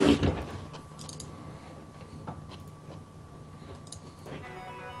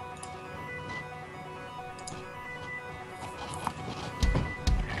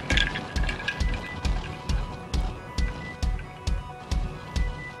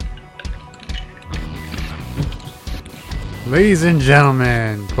Ladies and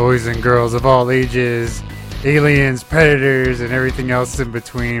gentlemen, boys and girls of all ages, aliens, predators, and everything else in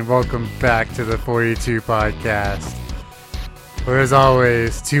between, welcome back to the 42 podcast. But as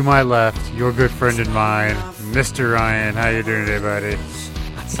always, to my left, your good friend and mine, Mr. Ryan. How you doing today, buddy?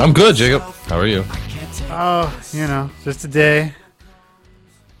 I'm good, Jacob. How are you? Oh, just a day.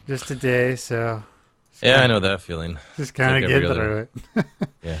 So... Yeah, I know that feeling. Just kind of like get through it.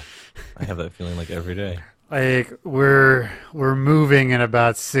 Yeah, I have that feeling like every day. Like, we're moving in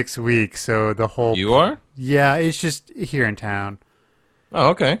about 6 weeks, so the whole... You are? Yeah, it's just here in town. Oh,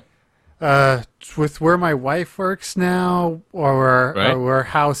 okay. With where my wife works now, or Right. where our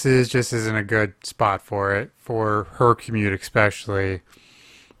house is, just isn't a good spot for it, for her commute especially.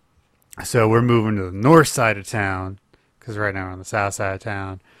 So we're moving to the north side of town, because right now we're on the south side of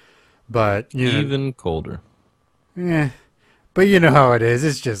town. But, Even colder. yeah. But you know how it is.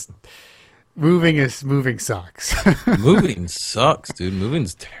 It's just... Moving sucks. Moving sucks, dude.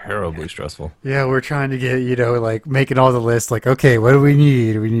 Moving's terribly stressful. Yeah, we're trying to get, like making all the lists, like, okay, what do we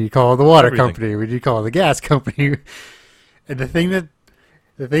need? We need to call the water Everything. company. We need to call the gas company. And the thing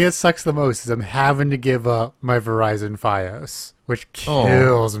that sucks the most is I'm having to give up my Verizon Fios, which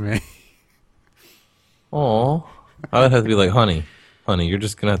kills me. Oh, I would have to be like, honey, you're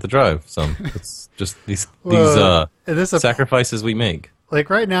just gonna have to drive some. It's just these And this sacrifices we make. like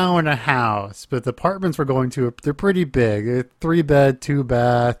right now we're in a house, but the apartments we're going to, they're pretty big. They're 3-bed,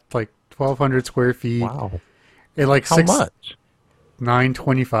 2-bath, like 1,200 square feet. Wow. And like How much?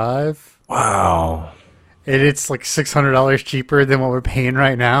 $925. Wow. And it's like $600 cheaper than what we're paying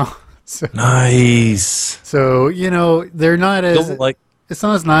right now. So, Nice. they're not as... Feels like It's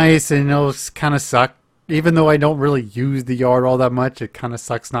not as nice, and it'll kind of suck. Even though I don't really use the yard all that much, it kind of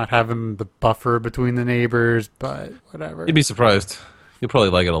sucks not having the buffer between the neighbors, but whatever. you'd be surprised. You'll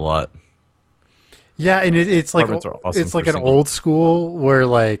probably like it a lot. Yeah, and it's like Apartments are awesome it's like for an single. old school where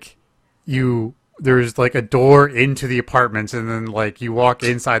like there's like a door into the apartments, and then like you walk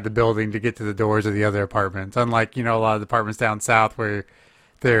inside the building to get to the doors of the other apartments. Unlike a lot of the apartments down south where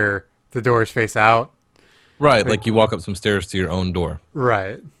the doors face out. Right, like you walk up some stairs to your own door.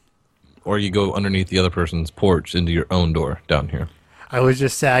 Right. Or you go underneath the other person's porch into your own door down here. I was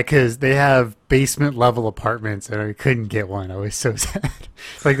just sad because they have basement level apartments and I couldn't get one. I was so sad.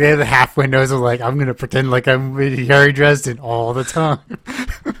 Like they have the half windows. I'm like, I'm gonna pretend like I'm with Harry Dresden all the time.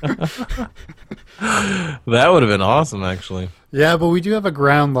 That would have been awesome, actually. Yeah, but we do have a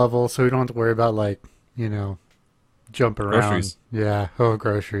ground level, so we don't have to worry about jumping around. Groceries. Yeah,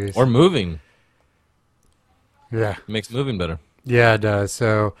 groceries. Or moving. Yeah, It makes moving better. yeah, it does.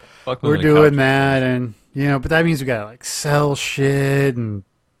 So Fuck we're moving a doing couch. that, and but that means we gotta like sell shit, and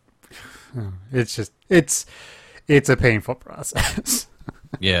it's just it's a painful process.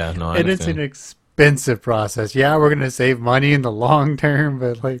 Yeah, no, I And it's understand. an expensive process. Yeah, we're gonna save money in the long term,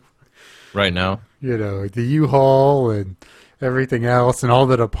 but like Right now. the U-Haul and everything else, and all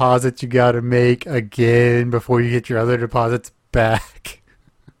the deposits you got to make again before you get your other deposits back.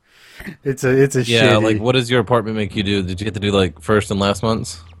 It's a Yeah, shitty. like what does your apartment make you do? Did you get to do like first and last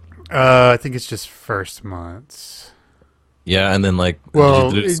months? I think it's just first months. Yeah, and then like Well,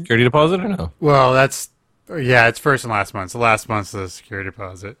 did you do a security deposit or no? Well, it's first and last month. The last month's the security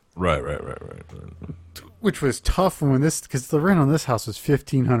deposit, Right. which was tough because the rent on this house was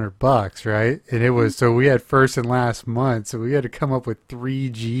 $1,500, right? And it was so we had first and last month, so we had to come up with 3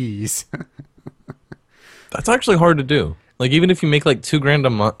 G's. That's actually hard to do. Like even if you make like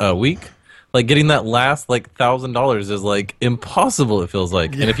 $2,000 a week, like getting that last like $1,000 is like impossible. It feels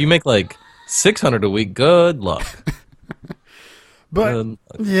like, Yeah. and if you make like $600 a week, good luck. But Good luck.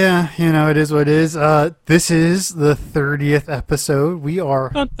 yeah, it is what it is. This is the 30th episode. We are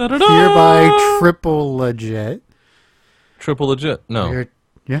hereby triple legit. Triple legit. No.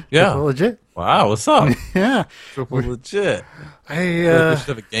 Yeah, Yeah. triple legit. Wow, what's up? Yeah, Triple legit. I I feel like we should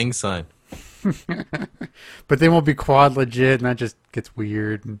have a gang sign. but they won't be quad legit, and that just gets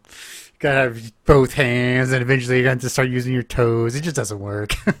weird. And you gotta have both hands, and eventually you're going to start using your toes. It just doesn't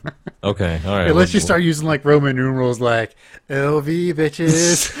work. Okay, all right. Unless you start using like Roman numerals, like LV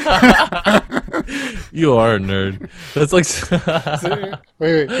bitches. You are a nerd. That's like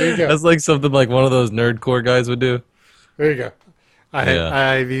Wait, there you go. that's like something like one of those nerdcore guys would do. There you go.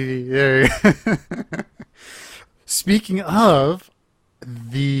 There you go. Speaking of,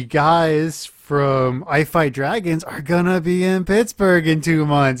 the guys from I Fight Dragons are gonna be in Pittsburgh in 2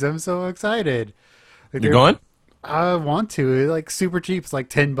 months. I'm so excited. Like, You're going? I want to. It's like super cheap. It's like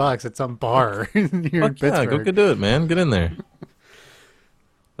 $10 at some bar here in Fuck yeah, Pittsburgh. go do it, man. Get in there.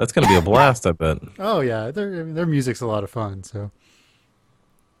 That's gonna be a blast, I bet. Oh yeah, their music's a lot of fun. So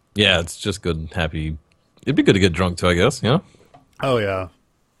Yeah, it's just good, happy It'd be good to get drunk too, I guess. You know. Oh yeah.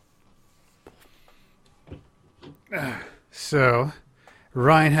 So,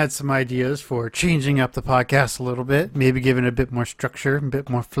 Ryan had some ideas for changing up the podcast a little bit, maybe giving it a bit more structure, a bit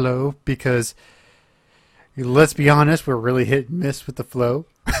more flow, because let's be honest, we're really hit and miss with the flow.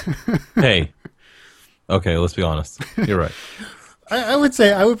 Hey. Okay, let's be honest. You're right. I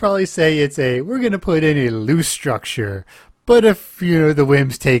would probably say we're going to put in a loose structure, but if, the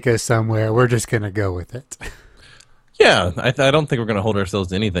whims take us somewhere, we're just going to go with it. Yeah, I don't think we're going to hold ourselves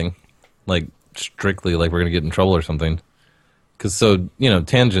to anything, like, strictly, like we're going to get in trouble or something. Because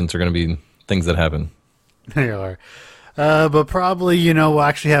tangents are going to be things that happen. They are. But probably, we'll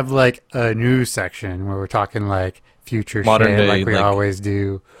actually have, like, a news section where we're talking, like, future Modern shit day, like we like, always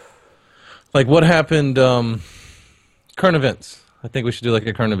do. Like, what happened, current events. I think we should do, like,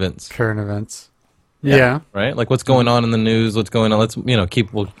 a current events. Current events. Yeah. Right? Like, what's going on in the news, what's going on. Let's, maybe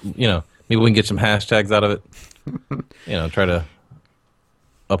we can get some hashtags out of it. Try to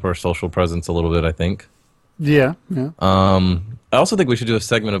up our social presence a little bit, I think. Yeah. I also think we should do a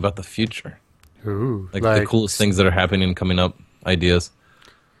segment about the future. Ooh. Like the coolest things that are happening and coming up, ideas.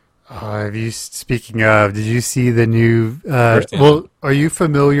 Speaking of, did you see the new, are you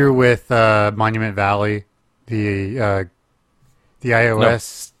familiar with Monument Valley, the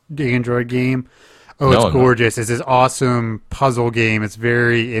iOS Android game? Oh, it's gorgeous. It's this awesome puzzle game. It's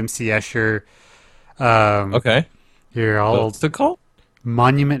very MC Escher. Okay. Here, what's it called?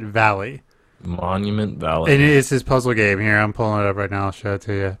 Monument Valley. Monument Valley. And it's this puzzle game. Here, I'm pulling it up right now. I'll show it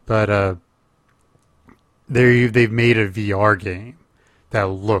to you. But they've made a VR game that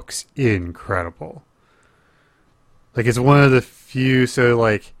looks incredible. Like, it's one of the few. So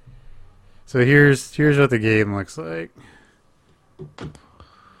here's what the game looks like.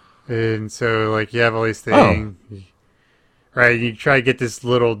 And so, like, you have all these things. Oh. Right, you try to get this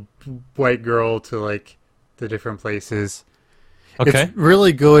little white girl to, like, the different places. Okay. It's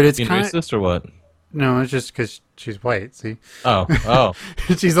really good. It's kind of racist or what? No, it's just because she's white. See? Oh.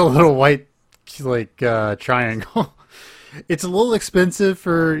 She's a little white, like, triangle. It's a little expensive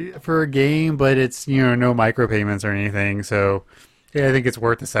for a game, but it's no micropayments or anything. So, yeah, I think it's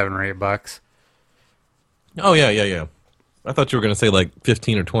worth the $7 or $8. Oh yeah. I thought you were gonna say like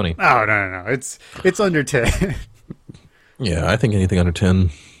 15 or 20. Oh no. It's under 10. Yeah, I think anything under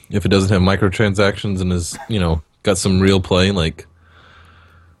 10, if it doesn't have microtransactions and is, got some real play, like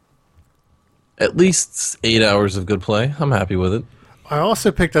at least 8 hours of good play, I'm happy with it. I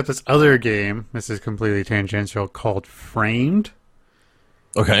also picked up this other game, this is completely tangential, called Framed.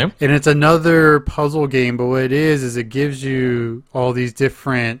 Okay. And it's another puzzle game, but what it is it gives you all these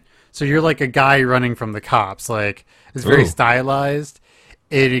different... So you're like a guy running from the cops, like, it's very stylized.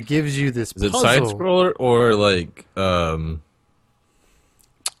 And it gives you this puzzle. Is it side-scroller or like, what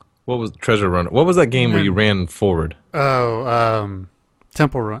was Treasure Runner? What was that game where you ran forward? Oh,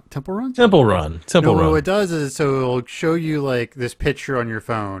 Temple Run. Temple Run. What it does is, so it'll show you like this picture on your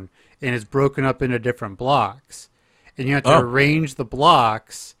phone, and it's broken up into different blocks. And you have to arrange the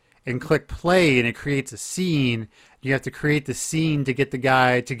blocks and click play, and it creates a scene. You have to create the scene to get the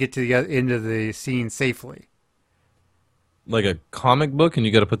guy to get to the end of the scene safely. Like a comic book, and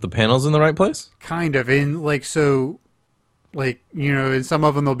you got to put the panels in the right place? Kind of. And like, so, like, in some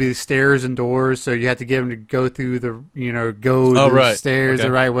of them there'll be stairs and doors, so you have to get them to go through the, stairs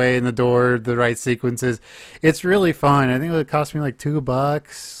the right way and the door, the right sequences. It's really fun. I think it cost me like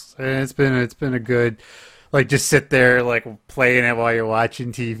 $2, and it's been a good, like, just sit there, like, playing it while you're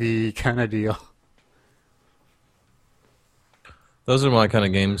watching TV kind of deal. Those are my kind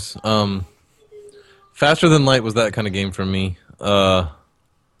of games. Faster Than Light was that kind of game for me. I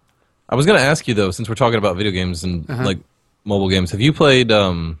was going to ask you, though, since we're talking about video games and like mobile games, have you played,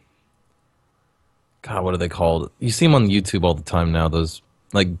 God, what are they called? You see them on YouTube all the time now, those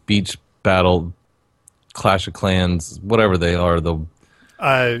like Beach Battle, Clash of Clans, whatever they are.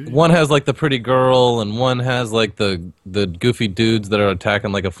 One has like the pretty girl and one has like the goofy dudes that are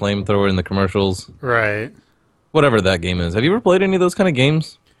attacking like a flamethrower in the commercials. Right. Whatever that game is. Have you ever played any of those kind of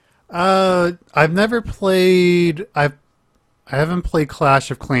games? I've never played. I haven't played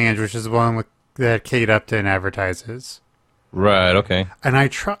Clash of Clans, which is the one that Kate Upton advertises. Right. Okay. And I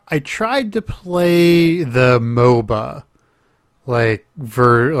tried to play the MOBA,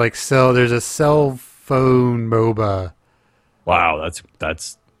 there's a cell phone MOBA. Wow, it's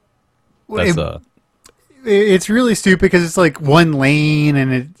really stupid because it's like one lane,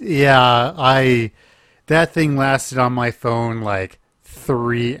 and that thing lasted on my phone like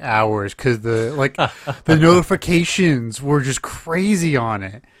 3 hours because the notifications were just crazy on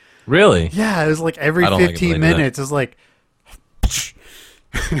it. Really? Yeah, it was like every 15 minutes. It was like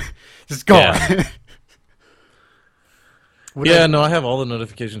just gone. Yeah. Yeah, no, I have all the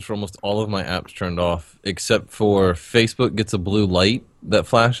notifications for almost all of my apps turned off, except for Facebook gets a blue light that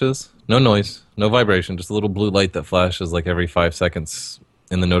flashes. No noise, no vibration, just a little blue light that flashes like every 5 seconds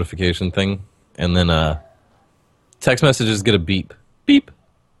in the notification thing. And then text messages get a beep. Beep.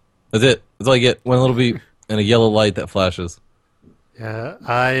 That's it. That's all I get. One little beep and a yellow light that flashes.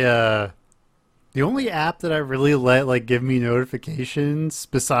 Yeah, the only app that I really let like give me notifications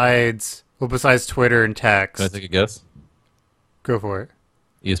besides Twitter and text. Can I take a guess? Go for it.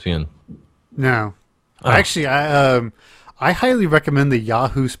 ESPN. No. Oh. Actually, I highly recommend the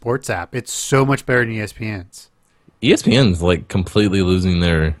Yahoo Sports app. It's so much better than ESPN's. ESPN's like completely losing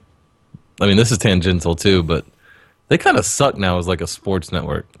their... I mean, this is tangential too, but they kind of suck now as like a sports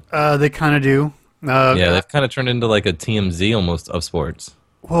network. They kind of do. Yeah, they've kind of turned into like a TMZ almost of sports.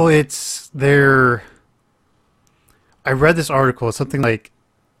 Well, it's their... I read this article. It's something like...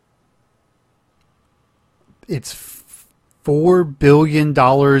 It's $4 billion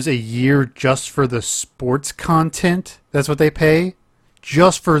a year just for the sports content. That's what they pay.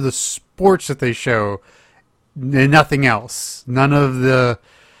 Just for the sports that they show. And nothing else. None of the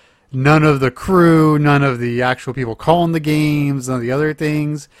crew, none of the actual people calling the games, none of the other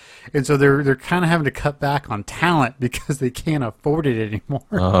things. And so they're kind of having to cut back on talent because they can't afford it anymore.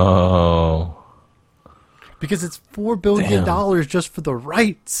 Oh. Because it's $4 billion just for the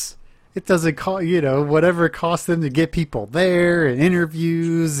rights. It doesn't cost, whatever it costs them to get people there and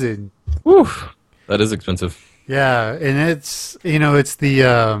interviews and... Whew. That is expensive. Yeah, and it's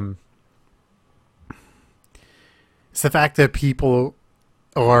the fact that people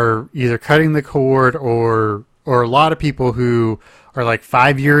are either cutting the cord or a lot of people who are like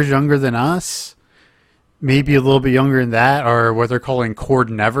 5 years younger than us, maybe a little bit younger than that, are what they're calling cord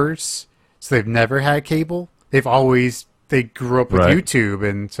nevers. So they've never had cable. They grew up with YouTube,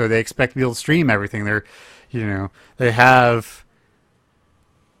 and so they expect to be able to stream everything. They have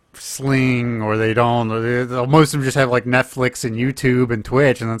Sling, or they don't. Most of them just have like Netflix and YouTube and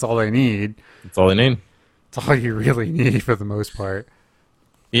Twitch, and that's all they need. That's all they need. That's all you really need for the most part.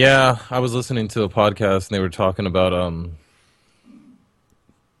 Yeah, I was listening to a podcast, and they were talking about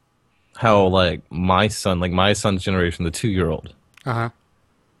how like my son's generation, the 2-year-old,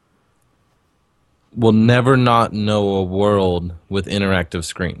 will never not know a world with interactive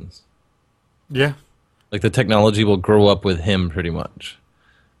screens. Yeah. Like the technology will grow up with him pretty much.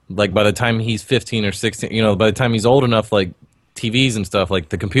 Like by the time he's 15 or 16, by the time he's old enough, like TVs and stuff, like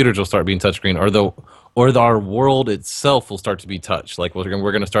the computers will start being touchscreen, or our world itself will start to be touch. Like we're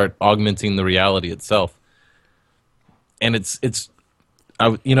going to start augmenting the reality itself. And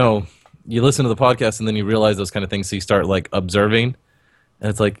you listen to the podcast and then you realize those kind of things, so you start like observing. And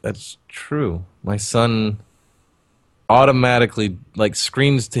it's like, that's true. My son automatically, like,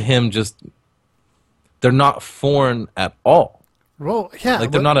 screens to him they're not foreign at all. Well, yeah. Like,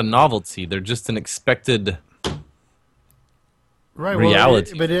 they're not a novelty. They're just an expected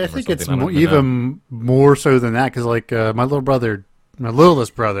reality. But I think it's even more so than that, because, like, my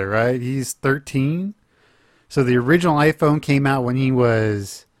littlest brother, right? He's 13. So the original iPhone came out when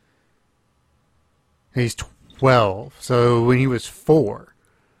he's 12. So when he was 4.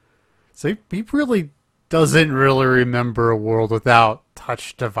 So he really doesn't really remember a world without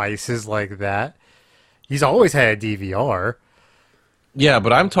touch devices like that. He's always had a DVR. Yeah,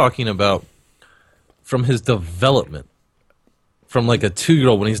 but I'm talking about from his development. From like a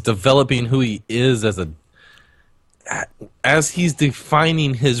 2-year-old, when he's developing who he is as he's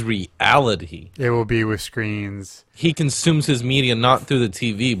defining his reality. It will be with screens. He consumes his media not through the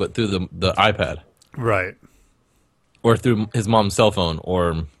TV, but through the iPad. Right. Or through his mom's cell phone,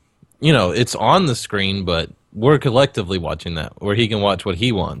 or... it's on the screen, but we're collectively watching that, where he can watch what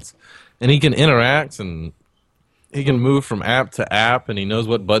he wants. And he can interact, and he can move from app to app, and he knows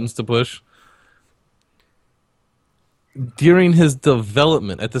what buttons to push. During his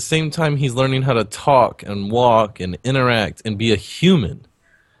development, at the same time he's learning how to talk and walk and interact and be a human,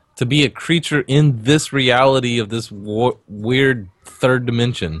 to be a creature in this reality of this weird third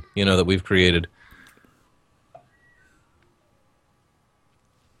dimension, that we've created.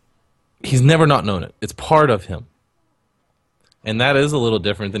 He's never not known it. It's part of him. And that is a little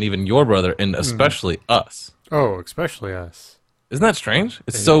different than even your brother, and especially us. Oh, especially us. Isn't that strange?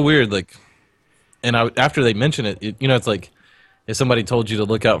 It's so weird. Like, and after they mention it, it's like if somebody told you to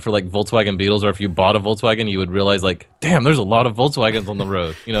look out for like Volkswagen Beetles, or if you bought a Volkswagen, you would realize like, damn, there's a lot of Volkswagens on the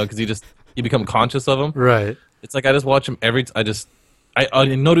road. Because you become conscious of them. Right. It's like I just watch him I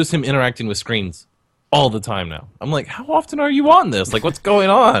notice him interacting with screens all the time now. I'm like, how often are you on this? Like, what's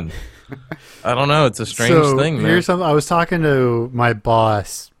going on? I don't know. It's a strange thing, man. Here's something. I was talking to my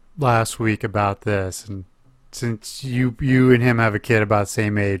boss last week about this, and since you and him have a kid about the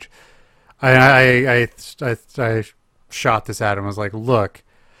same age, I shot this at him. I was like, look,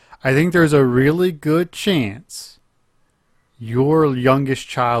 I think there's a really good chance your youngest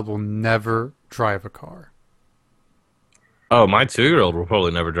child will never drive a car. Oh, my 2-year-old will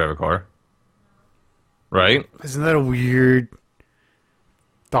probably never drive a car. Right? Isn't that a weird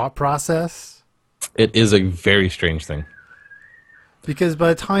thought process? It is a very strange thing. Because by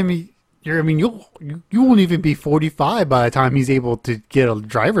the time you won't even be 45 by the time he's able to get a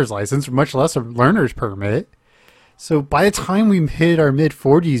driver's license, or much less a learner's permit. So by the time we hit our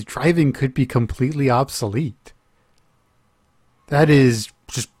mid-40s, driving could be completely obsolete. That is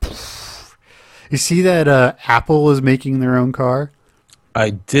just... You see that Apple is making their own car?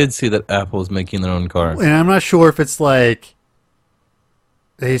 I did see that Apple is making their own car. And I'm not sure if it's like...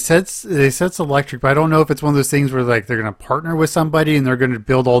 They said it's electric, but I don't know if it's one of those things where like they're going to partner with somebody and they're going to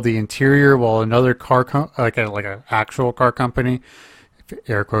build all the interior while another car like an actual car company,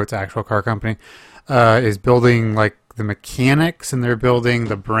 air quotes actual car company, is building like the mechanics and they're building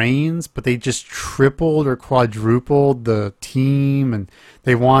the brains, but they just tripled or quadrupled the team and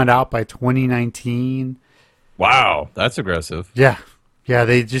they want it out by 2019. Wow, that's aggressive. Yeah,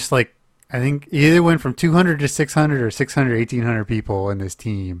 they just like. I think either went from 200 to 600 or 600 to 1,800 people in this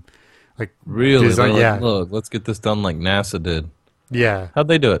team. Like really? Design, like, yeah. Look, let's get this done like NASA did. Yeah. How'd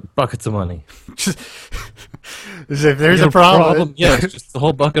they do it? Buckets of money. Just, if there's a problem. Yes, just the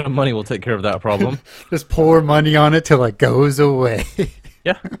whole bucket of money will take care of that problem. Just pour money on it till it goes away.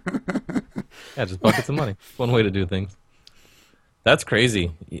 Yeah. Yeah, just buckets of money. One way to do things. That's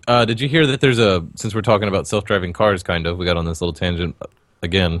crazy. Did you hear that there's since we're talking about self-driving cars, kind of, we got on this little tangent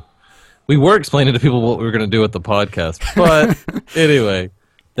again. We were explaining to people what we were going to do with the podcast, but anyway,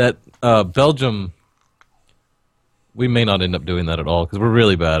 that Belgium, we may not end up doing that at all because we're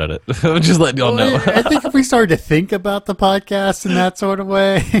really bad at it. I'm just letting y'all know. I think if we started to think about the podcast in that sort of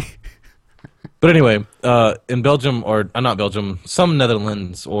way. But anyway, in Belgium, or not Belgium, some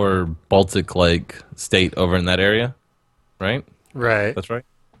Netherlands or Baltic-like state over in that area, right? Right. That's right?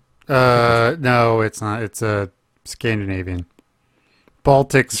 No, it's not. It's a Scandinavian.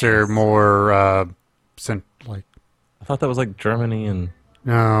 Baltics are more like. I thought that was like Germany and.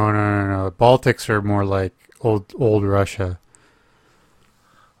 No. Baltics are more like old Russia.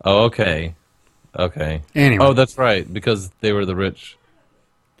 Oh, okay. Anyway. Oh, that's right, because they were the rich.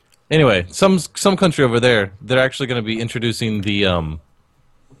 Anyway, some country over there, they're actually going to be introducing the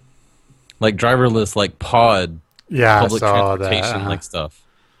like driverless like pod public transportation like stuff.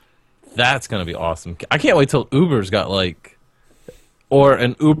 That's going to be awesome. I can't wait till Uber's got like. Or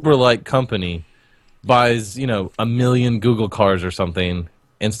an Uber-like company buys, 1 million Google cars or something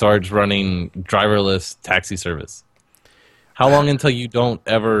and starts running driverless taxi service. How long until you don't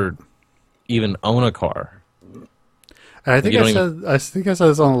ever even own a car? I think I said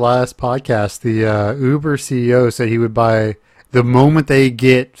this on the last podcast. The Uber CEO said he would buy the moment they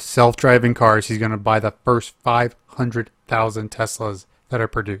get self-driving cars. He's going to buy the first 500,000 Teslas that are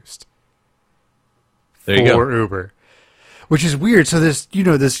produced there you for go. Uber. Which is weird. So this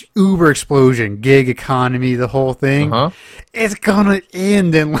Uber explosion, gig economy, the whole thing, it's gonna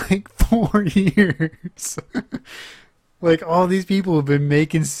end in like 4 years. Like all these people who've been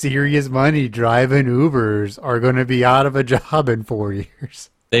making serious money driving Ubers are gonna be out of a job in 4 years.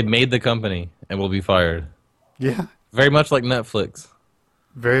 They made the company and will be fired. Yeah. Very much like Netflix.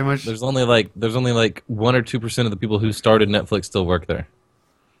 Very much. There's only like 1 or 2% of the people who started Netflix still work there.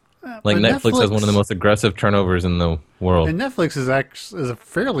 Like Netflix has one of the most aggressive turnovers in the world. And Netflix is a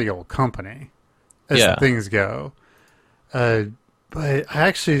fairly old company as things go. But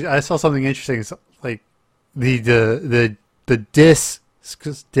I saw something interesting. It's like the disc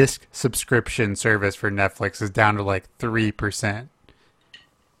subscription service for Netflix is down to like 3%.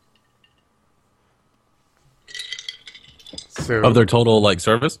 So of their total like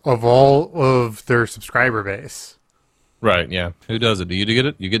service? Of all of their subscriber base. Right, yeah. Who does it? Do you get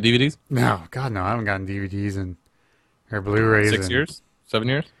it? You get DVDs? No, God, no. I haven't gotten DVDs or Blu-rays. 6 years? 7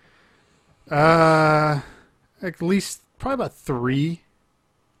 years? At least probably about 3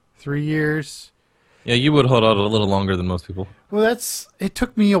 years. Yeah, you would hold out a little longer than most people. Well, it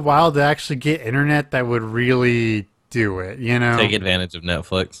took me a while to actually get internet that would really do it, Take advantage of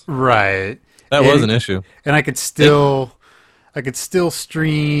Netflix. Right. That was an issue. And I could still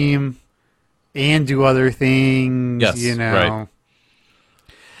stream and do other things, yes, right.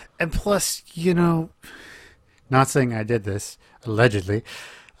 And plus, not saying I did this, allegedly,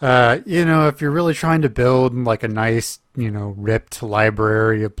 if you're really trying to build like a nice, ripped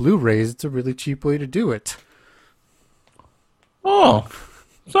library of Blu-rays, it's a really cheap way to do it. Oh,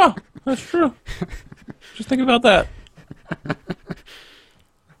 so that's true. Just think about that.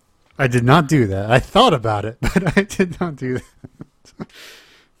 I did not do that. I thought about it, but I did not do that.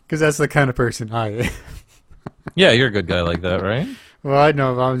 Because that's the kind of person I am. Yeah, you're a good guy like that, right? Well, I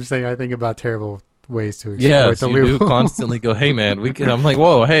know. I'm just saying I think about terrible ways to exploit Yes, the you do loophole. constantly go, hey, man, I'm like,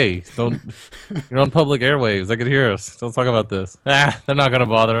 whoa, hey, don't. You're on public airwaves. They could hear us. Don't talk about this. They're not going to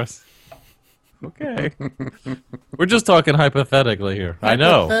bother us. Okay. We're just talking hypothetically here. I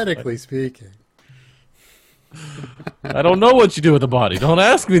know. Hypothetically speaking. I don't know what you do with the body. Don't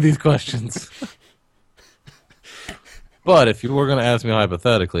ask me these questions. But if you were going to ask me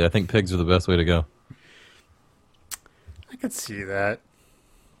hypothetically, I think pigs are the best way to go. I could see that.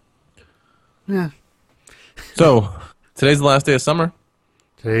 Yeah. So, today's the last day of summer.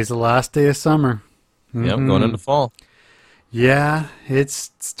 Today's the last day of summer. Mm-hmm. Yep, going into fall. Yeah,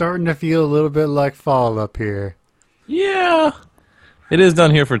 it's starting to feel a little bit like fall up here. Yeah. It is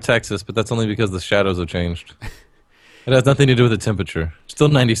down here for Texas, but that's only because the shadows have changed. It has nothing to do with the temperature. Still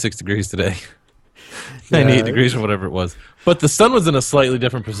 96 degrees today. 98 degrees or whatever it was. But the sun was in a slightly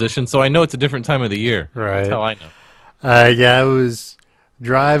different position, so I know it's a different time of the year. Right. That's how I know. Yeah, I was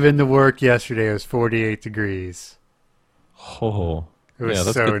driving to work yesterday. It was 48 degrees. Oh. It was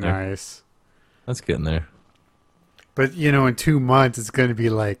that's so nice. That's getting there. But, in 2 months, it's going to be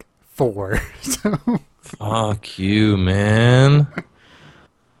like 4. So. Fuck you, man.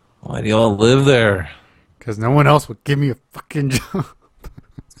 Why do y'all live there? Because no one else would give me a fucking job.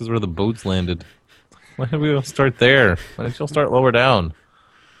 It's because where the boats landed. Why did we all start there? Why didn't y'all start lower down?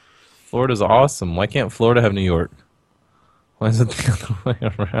 Florida's awesome. Why can't Florida have New York? Why is it the other way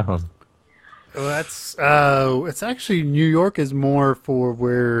around? Well, it's actually New York is more for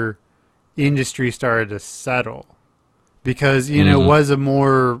where industry started to settle. Because, it was a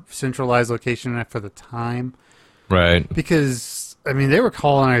more centralized location for the time. Right. Because, they were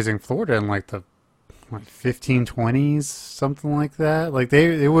colonizing Florida in like the 1520s, something like that. Like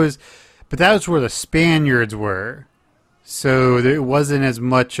but that was where the Spaniards were. So it wasn't as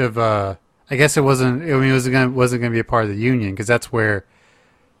much of a, I guess it wasn't, it wasn't going to be a part of the Union because that's where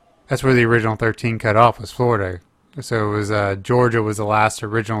the original 13 cut off was Florida. So it was Georgia was the last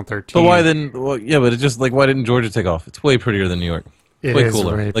original 13. But why then? Well, yeah, but it's just like why didn't Georgia take off? It's way prettier than New York. It way is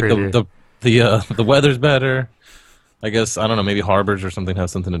cooler. way Like prettier. the weather's better. I guess I don't know. Maybe harbors or something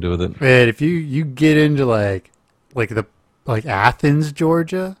has something to do with it. Man, if you get into like Athens,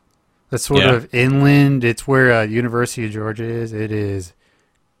 Georgia, that's sort of inland. It's where University of Georgia is. It is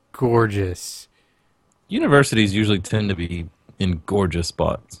gorgeous. Universities usually tend to be in gorgeous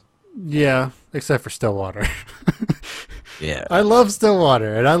spots. Yeah, except for Stillwater. Yeah. I love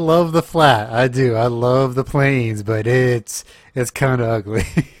Stillwater, and I love the flat. I do. I love the plains, but it's kind of ugly.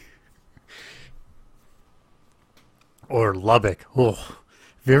 Or Lubbock. Oh, have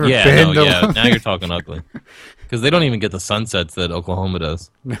you ever been to Lubbock? Now you're talking ugly. Because they don't even get the sunsets that Oklahoma does.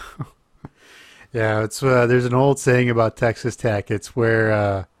 No. Yeah, it's there's an old saying about Texas Tech. It's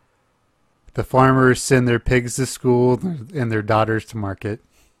where the farmers send their pigs to school and their daughters to market.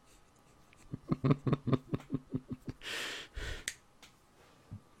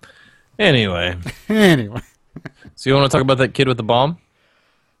 Anyway. So you want to talk about that kid with the bomb?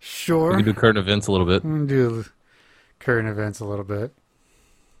 Sure. We can do current events a little bit. We can do current events a little bit.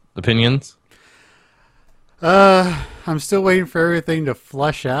 Opinions? I'm still waiting for everything to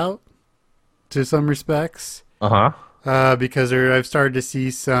flush out to some respects. Because I've started to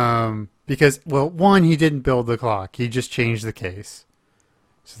see some... Because, well, one, he didn't build the clock. He just changed the case.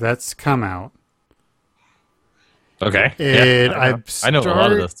 So that's come out. Okay. And I know a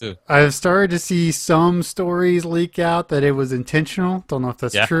lot of this, too. I've started to see some stories leak out that it was intentional. Don't know if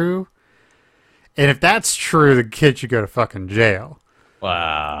that's true. And if that's true, the kid should go to fucking jail.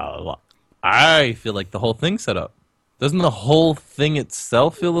 Wow. I feel like the whole thing's set up. Doesn't the whole thing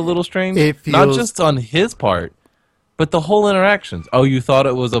itself feel a little strange? It feels... Not just on his part, but the whole interactions. Oh, you thought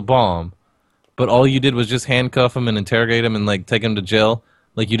it was a bomb, but all you did was just handcuff him and interrogate him and like take him to jail.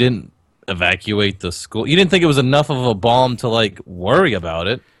 Like you didn't evacuate the school. You didn't think it was enough of a bomb to like worry about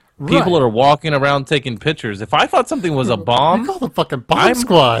it. People are walking around taking pictures. If I thought something was a bomb, I call the fucking bomb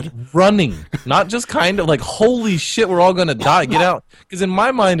squad. Running, not just kind of like, holy shit, we're all gonna die. Get out, because in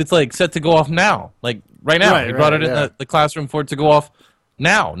my mind it's like set to go off now, like right now. He brought it in the classroom for it to go off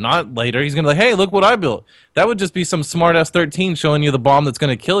now, not later. He's gonna be like, hey, look what I built. That would just be some smart ass 13 showing you the bomb that's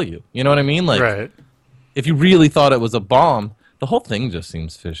gonna kill you. You know what I mean? Like, if you really thought it was a bomb, the whole thing just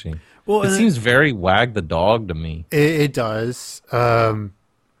seems fishy. Well, it seems very Wag the Dog to me. It does.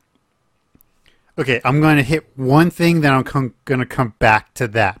 Okay, I'm going to hit one thing, then I'm going to come back to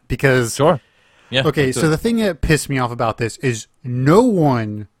that. Because... Sure. Yeah. Okay, so the thing that pissed me off about this is no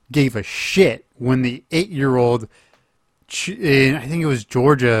one gave a shit when the 8-year-old in, I think it was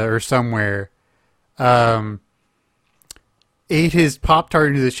Georgia or somewhere, ate his Pop-Tart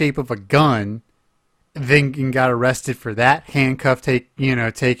into the shape of a gun, then got arrested for that, handcuffed,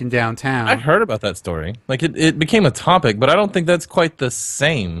 taken downtown. I heard about that story. Like, it became a topic, but I don't think that's quite the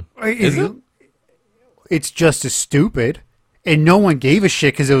same. Is it? It's just as stupid. And no one gave a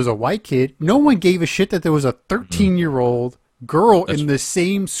shit because it was a white kid. No one gave a shit that there was a 13-year-old girl in the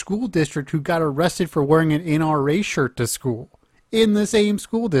same school district who got arrested for wearing an NRA shirt to school in the same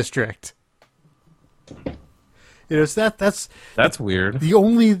school district. So that's weird. The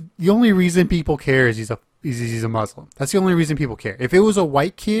only reason people care is he's a Muslim. That's the only reason people care. If it was a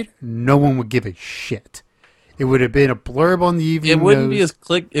white kid, no one would give a shit. It would have been a blurb on the evening. It wouldn't be as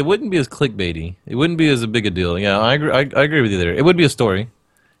clickbaity. It wouldn't be as big a deal. Yeah, I agree with you there. It would be a story.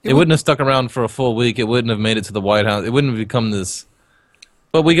 It wouldn't have stuck around for a full week. It wouldn't have made it to the White House. It wouldn't have become this.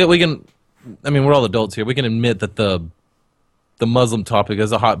 But we can. I mean, we're all adults here. We can admit that the Muslim topic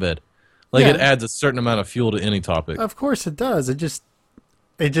is a hotbed. Like, it adds a certain amount of fuel to any topic. Of course it does. It just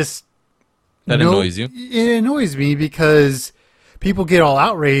that annoys you? It annoys me because people get all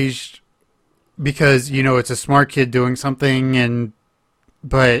outraged because, it's a smart kid doing something,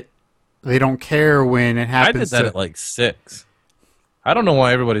 but they don't care when it happens. I did that at like 6. I don't know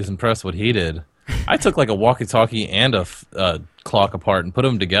why everybody's impressed what he did. I took like a walkie-talkie and a clock apart and put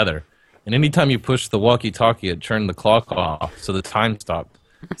them together. And anytime you push the walkie-talkie, it turned the clock off, so the time stopped.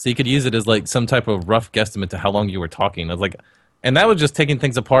 So you could use it as like some type of rough guesstimate to how long you were talking. I was like, and that was just taking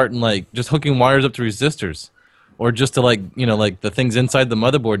things apart and like just hooking wires up to resistors, or just to like the things inside the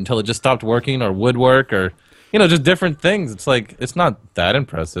motherboard until it just stopped working, or would work, or just different things. It's like it's not that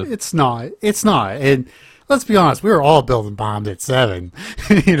impressive. It's not. And let's be honest, we were all building bombs at 7.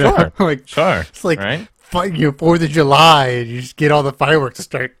 Sure. Sure. It's like right? 4th of July, and you just get all the fireworks and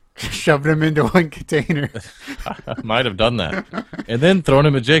start shoving them into one container. I might have done that. And then thrown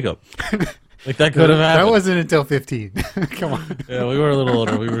him at Jacob. Like, that could have happened. That wasn't until 15. Come on. Yeah, we were a little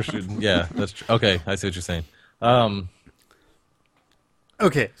older. We were shooting. Yeah, that's true. Okay, I see what you're saying.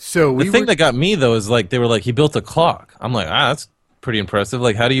 Okay, so the thing that got me, though, is like, they were like, he built a clock. I'm like, that's pretty impressive.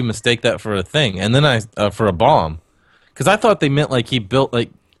 Like, how do you mistake that for a thing? And then for a bomb. Because I thought they meant like he built, like,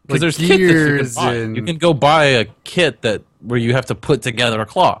 because there's kits that you can buy. You can go buy a kit where you have to put together a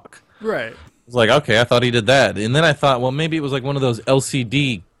clock. Right. It's like, okay, I thought he did that. And then I thought, well, maybe it was like one of those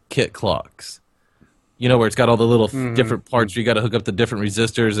LCD kit clocks. Where it's got all the little different parts. You got to hook up the different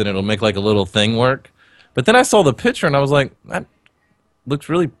resistors, and it'll make like a little thing work. But then I saw the picture, and I was like, that looks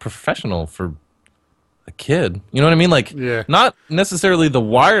really professional for a kid. You know what I mean? Like, not necessarily the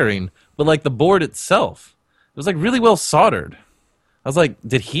wiring, but like the board itself. It was like really well soldered. I was like,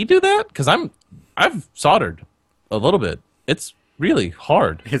 did he do that? Because I've soldered a little bit. It's really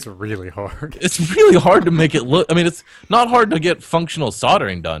hard. It's really hard. It's really hard to make it look. I mean, it's not hard to get functional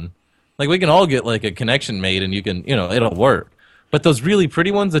soldering done. Like, we can all get like a connection made, and you can, it'll work. But those really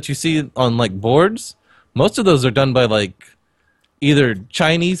pretty ones that you see on like boards, most of those are done by like either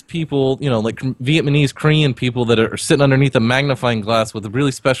Chinese people, like Vietnamese, Korean people that are sitting underneath a magnifying glass with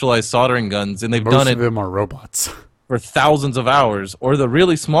really specialized soldering guns, and they've done it. Most of them are robots. For thousands of hours, or the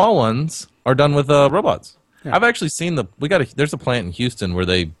really small ones are done with robots. Yeah. I've actually seen there's a plant in Houston where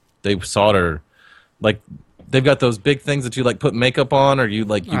they solder, like, they've got those big things that you like put makeup on, or you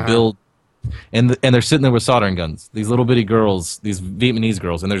build, and they're sitting there with soldering guns. These little bitty girls, these Vietnamese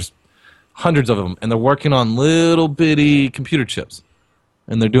girls, and there's hundreds of them, and they're working on little bitty computer chips,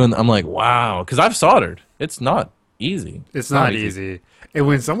 and they're doing. I'm like, wow, because I've soldered. It's not easy. It's not easy. And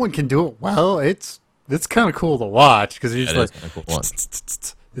when someone can do it well, it's kind of cool to watch, because you're just like, cool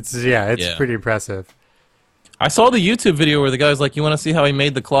it's pretty impressive. I saw the YouTube video where the guy's like, you want to see how he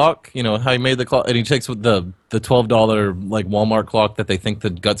made the clock? How he made the clock, and he takes the $12 like Walmart clock that they think the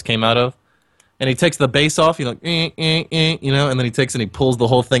guts came out of, and he takes the base off, and then he takes and he pulls the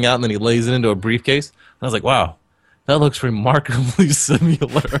whole thing out, and then he lays it into a briefcase. And I was like, wow, that looks remarkably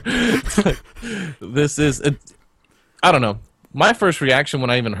similar. I don't know. My first reaction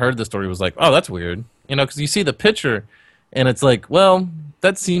when I even heard the story was like, oh, that's weird. Because you see the picture, and it's like, well,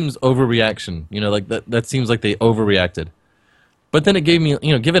 that seems overreaction. Like that seems like they overreacted. But then it gave me,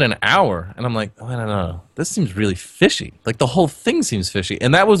 give it an hour, and I'm like, oh, I don't know. This seems really fishy. Like, the whole thing seems fishy.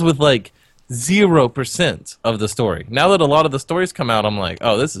 And that was with like 0% of the story. Now that a lot of the stories come out, I'm like,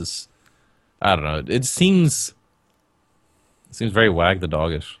 oh, this is, I don't know. It seems very wag the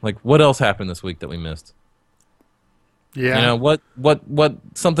doggish. Like, what else happened this week that we missed? Yeah. What's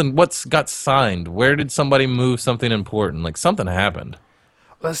got signed? Where did somebody move something important? Like, something happened.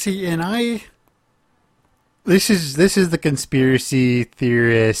 Let's see, and this is the conspiracy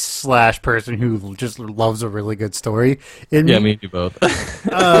theorist slash person who just loves a really good story. And, Yeah, me and you both.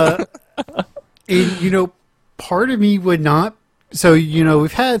 and part of me would not. So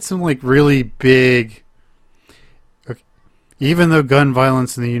we've had some like really big. Even though gun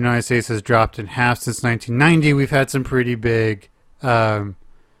violence in the United States has dropped in half since 1990, we've had some pretty big, mass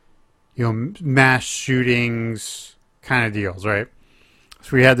shootings kind of deals, right?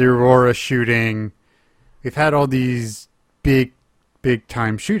 So we had the Aurora shooting. We've had all these big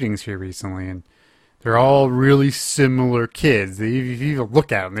time shootings here recently, and they're all really similar kids. If you even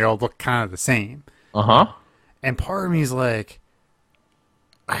look at them, they all look kind of the same. Uh-huh. And part of me is like,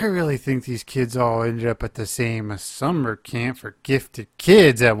 I really think these kids all ended up at the same summer camp for gifted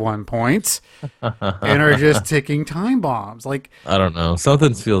kids at one point and are just ticking time bombs. Like, I don't know.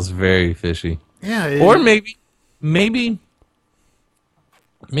 Something feels very fishy. Yeah. Or maybe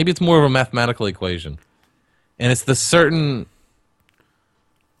it's more of a mathematical equation. And it's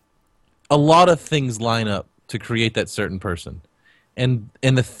a lot of things line up to create that certain person. And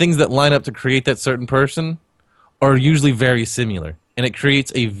the things that line up to create that certain person are usually very similar. And it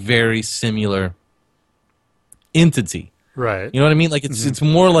creates a very similar entity. Right. You know what I mean? Like it's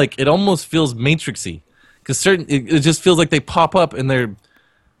more like it almost feels matrixy. Because it just feels like they pop up and they're,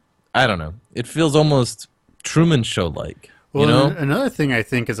 I don't know. It feels almost Truman Show-like. Well, you know? Another thing I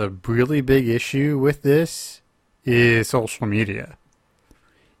think is a really big issue with this is social media.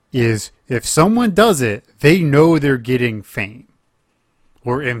 Is if someone does it, they know they're getting fame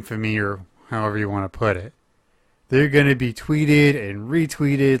or infamy or however you want to put it. They're going to be tweeted and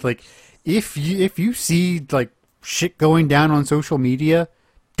retweeted. Like, if you see, like, shit going down on social media,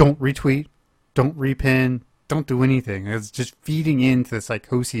 don't retweet, don't repin, don't do anything. It's just feeding into the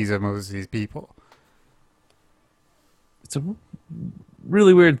psychoses of most of these people. It's a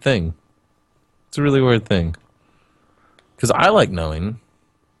really weird thing. Because I like knowing.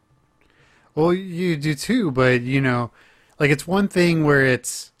 Well, you do too, but, like, it's one thing where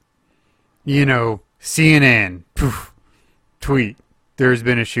it's, CNN, poof, tweet, there's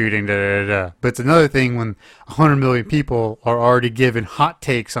been a shooting, da-da-da-da. But it's another thing when 100 million people are already giving hot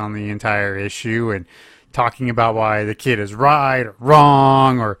takes on the entire issue and talking about why the kid is right or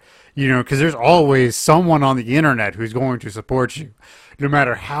wrong or, because there's always someone on the internet who's going to support you. No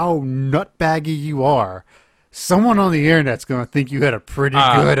matter how nutbaggy you are, someone on the internet's going to think you had a pretty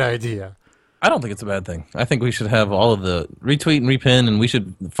good idea. I don't think it's a bad thing. I think we should have all of the retweet and repin, and we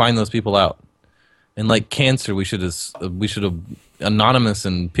should find those people out. And like cancer, we should have anonymous,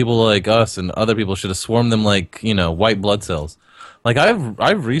 and people like us and other people should have swarmed them like white blood cells. Like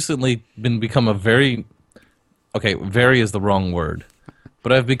I've recently become a very is the wrong word,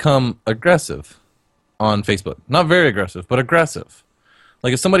 but I've become aggressive on Facebook. Not very aggressive, but aggressive.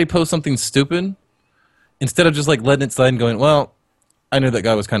 Like if somebody posts something stupid, instead of just like letting it slide and going, well, I knew that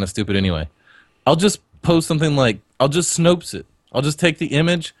guy was kind of stupid anyway. I'll just post something like I'll just Snopes it. I'll just take the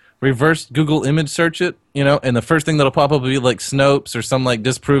image, reverse Google image search it, and the first thing that'll pop up will be like Snopes or some like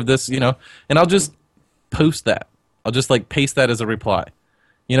disprove this, and I'll just post that. I'll just like paste that as a reply,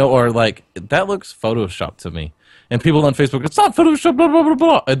 or like that looks Photoshopped to me. And people on Facebook, it's not Photoshop, blah, blah, blah,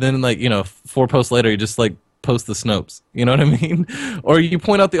 blah. And then like, 4 posts later, you just like post the Snopes. You know what I mean? Or you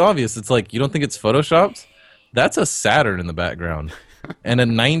point out the obvious. It's like, you don't think it's Photoshopped? That's a Saturn in the background. And a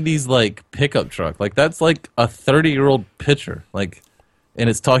 90s like pickup truck. Like that's like a 30-year-old picture. Like, and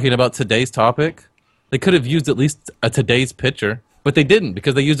it's talking about today's topic. They could have used at least a today's picture, but they didn't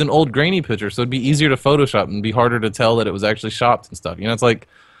because they used an old grainy picture. So it'd be easier to Photoshop and be harder to tell that it was actually shopped and stuff. It's like,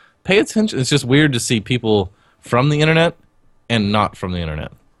 pay attention. It's just weird to see people from the internet and not from the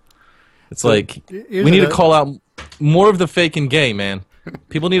internet. It's like, we need to call out more of the fake and gay, man.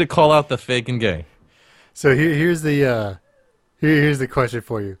 People need to call out the fake and gay. So here's the question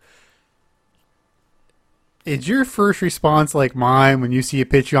for you. Is your first response like mine when you see a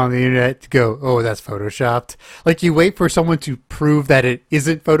picture on the internet to go, oh, that's Photoshopped? Like you wait for someone to prove that it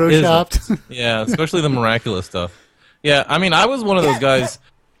isn't Photoshopped? Yeah, especially the miraculous stuff. Yeah, I mean, I was one of those guys,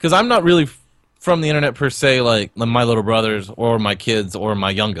 because I'm not really from the internet per se, like my little brothers or my kids or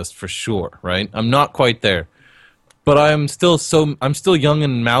my youngest for sure, right? I'm not quite there. But I'm still young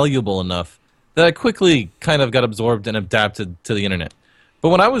and malleable enough that I quickly kind of got absorbed and adapted to the internet. But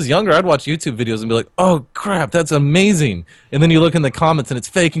when I was younger, I'd watch YouTube videos and be like, oh, crap, that's amazing. And then you look in the comments and it's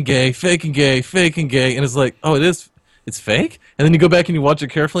fake and gay, fake and gay, fake and gay. And it's like, oh, it's fake? And then you go back and you watch it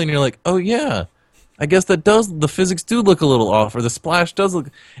carefully and you're like, oh, yeah, I guess the physics do look a little off, or the splash does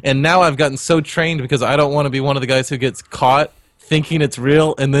look. And now I've gotten so trained because I don't want to be one of the guys who gets caught thinking it's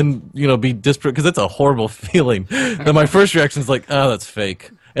real and then, be disparate, because it's a horrible feeling. Then my first reaction is like, oh, that's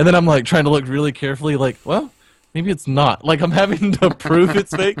fake. And then I'm like trying to look really carefully like, well, maybe it's not. Like, I'm having to prove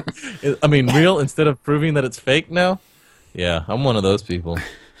it's fake. I mean, real instead of proving that it's fake now. Yeah, I'm one of those people.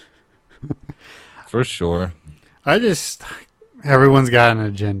 For sure. Everyone's got an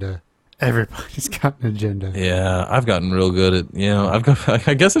agenda. Everybody's got an agenda. Yeah, I've gotten real good at,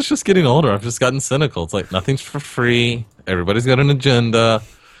 I guess it's just getting older. I've just gotten cynical. It's like, nothing's for free. Everybody's got an agenda.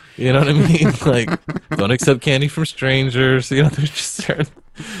 You know what I mean? Like, don't accept candy from strangers. You know, there's just certain...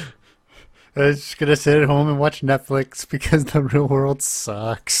 I'm just going to sit at home and watch Netflix because the real world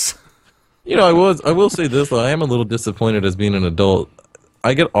sucks. You know, I will say this, though. I am a little disappointed as being an adult.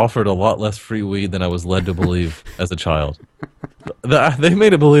 I get offered a lot less free weed than I was led to believe as a child. They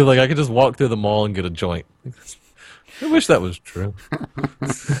made it believe like I could just walk through the mall and get a joint. I wish that was true.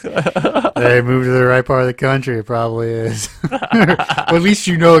 They moved to the right part of the country. It probably is. Well, at least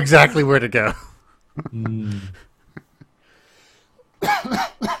you know exactly where to go.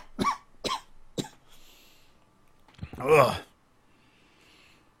 Ugh.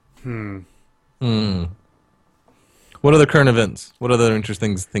 What other current events? What other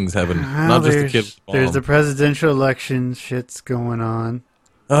interesting things happen? Not just the kid. There's the presidential election. Shit's going on.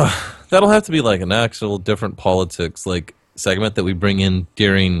 That'll have to be like an actual different politics like segment that we bring in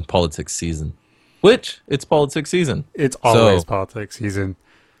during politics season. Which it's politics season. It's always politics season.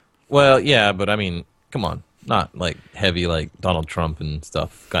 Well, yeah, but I mean, come on, not like heavy like Donald Trump and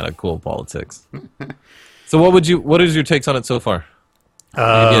stuff. Kind of cool politics. So what is your takes on it so far?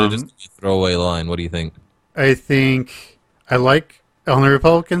 Just a throwaway line. What do you think? I think on the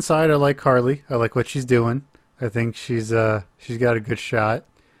Republican side, I like Carly. I like what she's doing. I think she's got a good shot.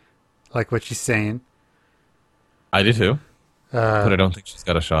 I like what she's saying. I do too. But I don't think she's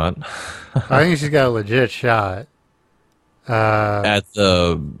got a shot. I think she's got a legit shot. At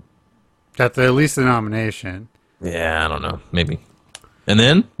at least the nomination. Yeah, I don't know. Maybe. And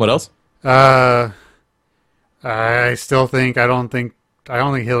then what else? I don't think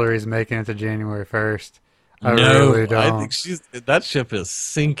Hillary's making it to January 1st. I really don't. I think that ship is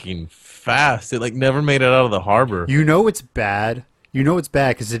sinking fast. It like never made it out of the harbor. You know it's bad.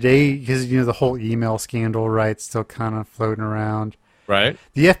 Because the whole email scandal, right, still kind of floating around. Right.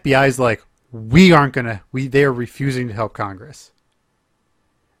 The FBI's like, they are refusing to help Congress.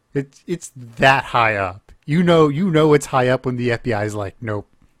 It's that high up. You know it's high up when the FBI's like, nope,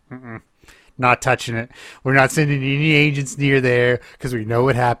 not touching it. We're not sending any agents near there because we know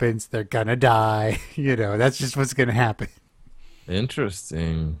what happens. They're gonna die. That's just what's gonna happen.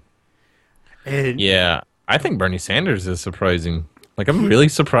 Interesting. And yeah, I think Bernie Sanders is surprising. Like, I'm really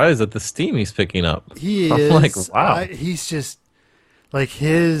surprised at the steam he's picking up. He I'm is. like, wow. He's just like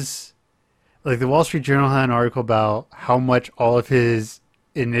the Wall Street Journal had an article about how much all of his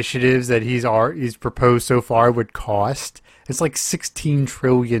initiatives that he's proposed so far would cost. It's like $16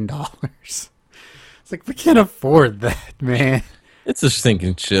 trillion. It's like, we can't afford that, man. It's a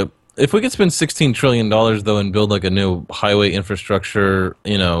sinking ship. If we could spend $16 trillion, though, and build like a new highway infrastructure,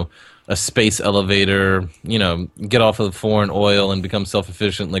 a space elevator, get off of foreign oil and become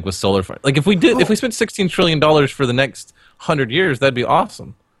self-efficient, like with solar fire. Like if we spent $16 trillion for the next 100 years, that'd be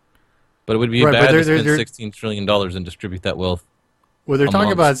awesome. But it would be bad to spend $16 trillion and distribute that wealth. Well, they're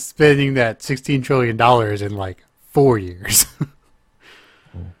talking about spending that $16 trillion in like 4 years.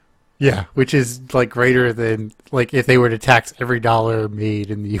 Yeah, which is like greater than like if they were to tax every dollar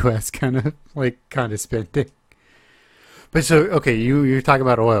made in the U.S. kind of spending. But so okay, you're talking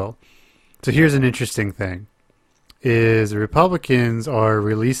about oil. So here's an interesting thing: is the Republicans are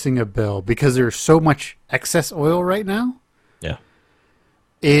releasing a bill because there's so much excess oil right now. Yeah,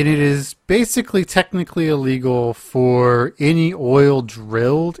 and it is basically technically illegal for any oil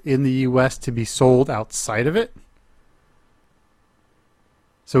drilled in the U.S. to be sold outside of it.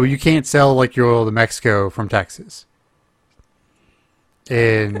 So you can't sell like your oil to Mexico from Texas.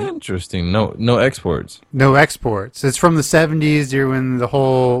 And interesting. No exports. No exports. It's from the 70s during the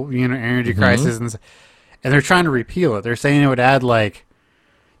whole energy crisis, and they're trying to repeal it. They're saying it would add like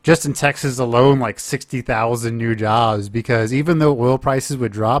just in Texas alone like 60,000 new jobs because even though oil prices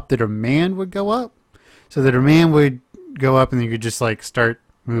would drop, the demand would go up. So the demand would go up, and you could just like start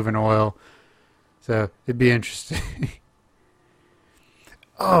moving oil. So it'd be interesting.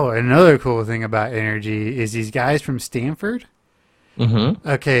 Oh, another cool thing about energy is these guys from Stanford. Mm-hmm.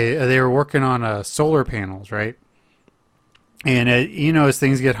 Okay, they were working on solar panels, right? And as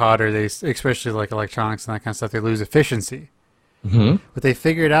things get hotter, they especially like electronics and that kind of stuff, they lose efficiency. Mm-hmm. What they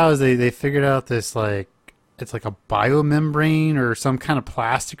figured out is they figured out this like it's like a biomembrane or some kind of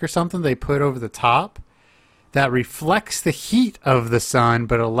plastic or something they put over the top that reflects the heat of the sun,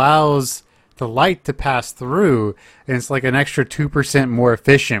 but allows the light to pass through, and it's like an extra 2% more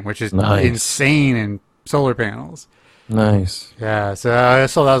efficient, which is insane and solar panels. Nice. Yeah, so I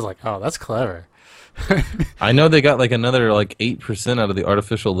saw that. I was like, oh, that's clever. I know they got like another like 8% out of the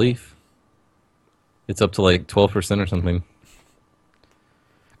artificial leaf. It's up to like 12% or something,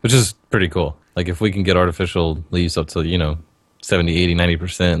 which is pretty cool. Like if we can get artificial leaves up to 70, 80,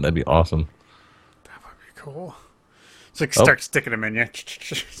 90%, that'd be awesome. That would be cool. It's like Oh. start sticking them in you.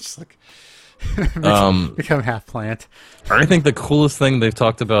 Just like become half plant. I think the coolest thing they've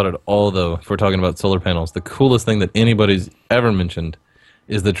talked about at all, though, if we're talking about solar panels, the coolest thing that anybody's ever mentioned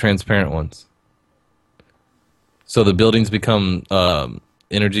is the transparent ones. So the buildings become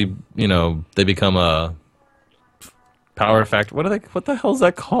energy, they become a power factor. What the hell is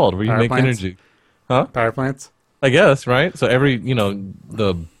that called? Where you Power make plants? energy? Huh? Power plants. I guess, right? So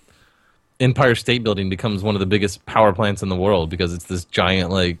the Empire State Building becomes one of the biggest power plants in the world because it's this giant,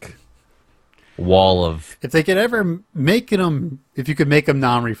 like, wall of... If they could ever if you could make them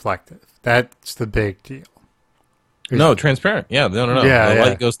non-reflective, that's the big deal. No, transparent. Yeah, no. Yeah, the yeah.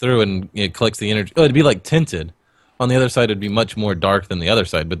 light goes through and it collects the energy. Oh, it'd be like tinted. On the other side, it'd be much more dark than the other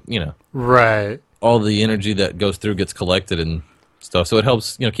side, but, Right. all the energy that goes through gets collected and stuff. So it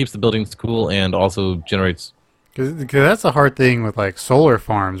helps, keeps the buildings cool and also generates... Because that's the hard thing with like solar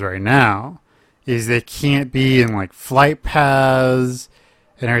farms right now, is they can't be in like flight paths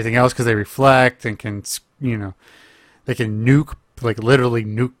and everything else because they reflect and can they can nuke, like literally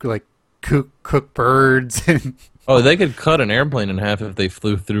nuke, like cook birds and Oh, they could cut an airplane in half if they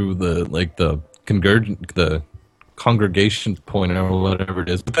flew through the congregation point or whatever it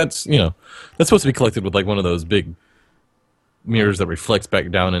is. But that's that's supposed to be collected with like one of those big mirrors that reflects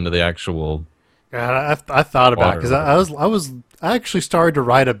back down into the actual... God, I thought about it because Water. I actually started to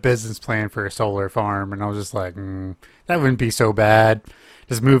write a business plan for a solar farm, and I was just like, that wouldn't be so bad.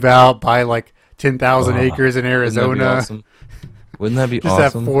 Just move out, buy like 10,000 acres in Arizona. Wouldn't that be Just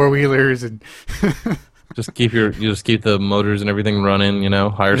awesome? have 4-wheelers and Just keep the motors and everything running.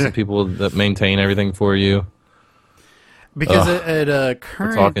 Hire some people that maintain everything for you. because Ugh. at We're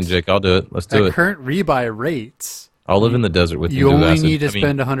current talking, Jake. I'll do it. Let's do at it. current rebuy rates, I'll live in the desert with you. you and do only acid. need to I mean,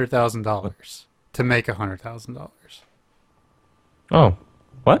 spend $100,000 to make $100,000. Oh,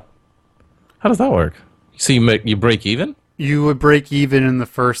 what? How does that work? So you break even? You would break even in the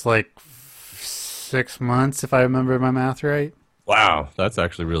first like 6 months, if I remember my math right. Wow, that's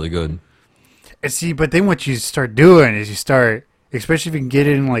actually really good. And see, but then what you start doing is you start, especially if you can get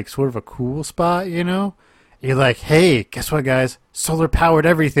it in like sort of a cool spot, you're like, hey, guess what, guys? Solar powered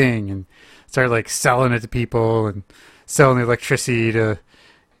everything, and start like selling it to people and selling the electricity to,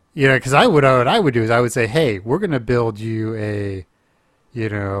 because what I would do is I would say, hey, we're gonna build you a,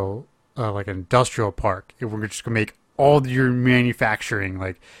 like an industrial park, and we're just gonna make all your manufacturing,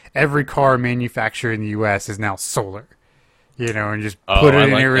 like every car manufactured in the U.S. is now solar, and just put it I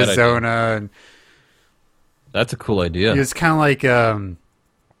in like that idea. Arizona and. That's a cool idea. It's kind of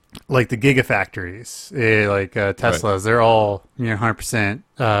like the gigafactories, like Teslas. Right. They're all 100%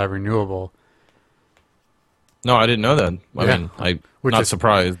 renewable, No, I didn't know that. I Yeah. mean, I'm Which not is-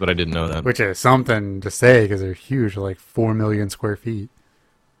 surprised, but I didn't know that. which is something to say because they're huge, like 4 million square feet.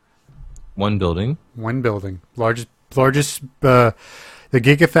 One building. One building, largest. The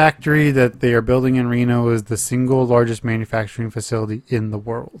gigafactory that they are building in Reno is the single largest manufacturing facility in the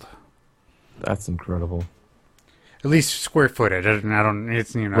world. That's incredible. At least square footage. I don't.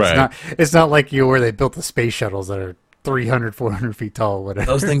 It's Right. It's not like where they built the space shuttles that are 300, 400 feet tall. Whatever.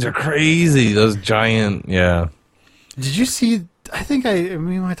 Those things are crazy. Those giant, yeah. Did you see? I think I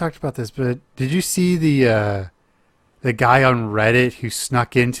mean I talked about this, but did you see the guy on Reddit who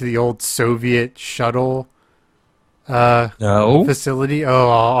snuck into the old Soviet shuttle No, facility? Oh,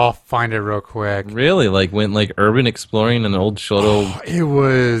 I'll find it real quick. really? Like went like urban exploring in an old shuttle. It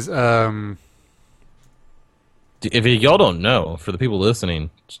was If y'all don't know, for the people listening,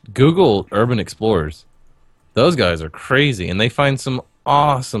 Google urban explorers. Those guys are crazy, and they find some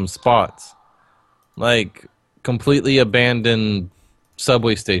awesome spots, like completely abandoned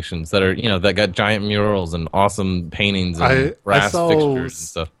subway stations that are that got giant murals and awesome paintings and I brass saw- fixtures and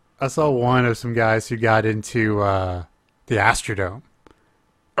stuff. I saw one of some guys who got into the Astrodome.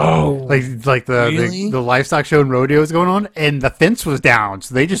 Oh, Like Really? the livestock show and rodeo was going on, and the fence was down,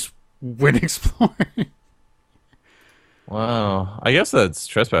 so they just went exploring. wow! I guess that's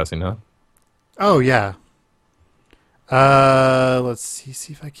trespassing, huh? Oh yeah. Let's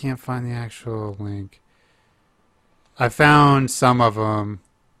see if I can't find the actual link. I found some of them.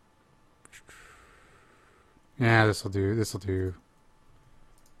 Yeah, this will do. This will do.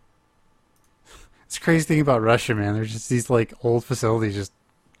 It's the crazy thing about Russia, man. There's just these like old facilities just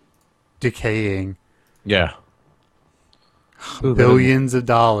decaying. Yeah. Ooh, Billions of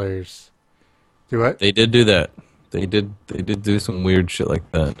dollars Do what? They did do that. They did do some weird shit like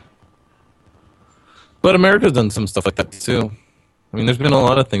that. But America's done some stuff like that too. I mean, there's been a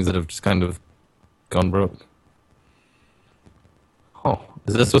lot of things that have just kind of gone broke. Oh,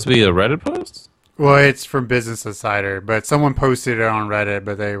 is this supposed to be a Reddit post? Well, it's from Business Insider, but someone posted it on Reddit,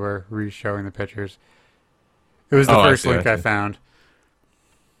 but they were re-showing the pictures. It was the first link I found.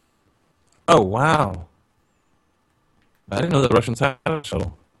 Oh, wow. I didn't know that the Russians had a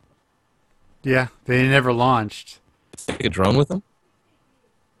shuttle. Yeah, they never launched. Did they take a drone with them?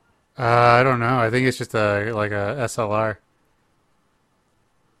 I don't know. I think it's just a SLR.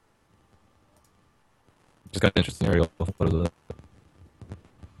 Just got an interesting aerial photo of that.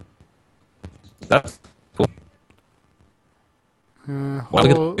 That's cool.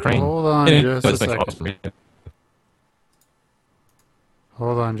 Hold on just a second.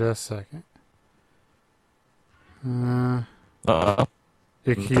 Hold on just a second.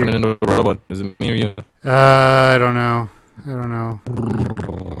 You're turning into a robot. Is it me or you? I don't know.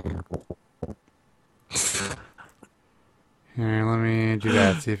 Here, let me do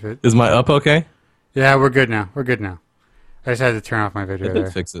that. See if it. Is my up okay? Yeah, we're good now. I just had to turn off my video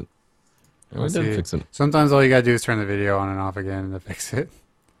there. Fix it. We did fix it. Sometimes all you gotta do is turn the video on and off again to fix it.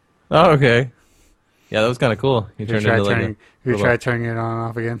 Oh, okay. Yeah, that was kind of cool. You tried turning it on and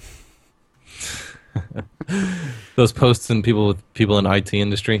off again? Those posts and people in IT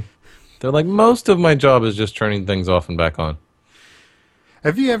industry, they're like, most of my job is just turning things off and back on.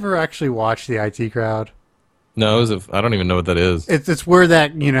 Have you ever actually watched the IT crowd? No, I don't even know what that is. It's where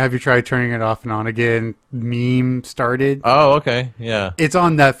that, have you tried turning it off and on again meme started? Oh, okay. Yeah. It's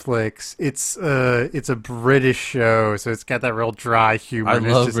on Netflix. It's a British show, so it's got that real dry humor. I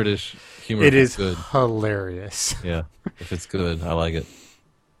love British humor. It is good. Hilarious. Yeah. If it's good, I like it.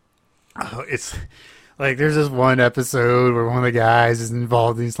 Oh, it's like there's this one episode where one of the guys is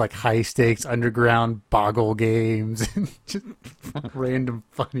involved in these like high stakes underground boggle games and just random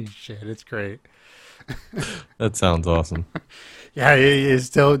funny shit. It's great. That sounds awesome. Yeah, it is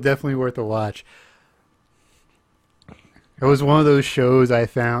still definitely worth a watch. It was one of those shows I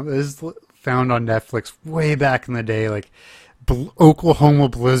found on Netflix way back in the day. Like Oklahoma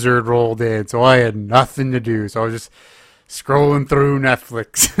blizzard rolled in, so I had nothing to do. So I was just scrolling through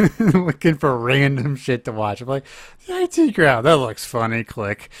Netflix looking for random shit to watch. I'm like, the IT crowd, that looks funny.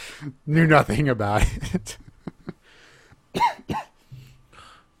 Click. Knew nothing about it.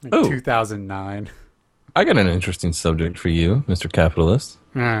 2009. I got an interesting subject for you, Mr. Capitalist.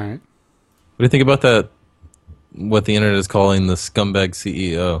 All right. What do you think about that? What the internet is calling the scumbag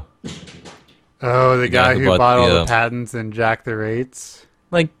CEO? Oh, the guy who bought all the patents and jacked the rates?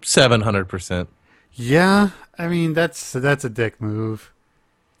 Like 700%. Yeah, I mean that's a dick move.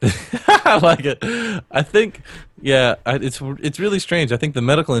 I like it. I think, it's really strange. I think the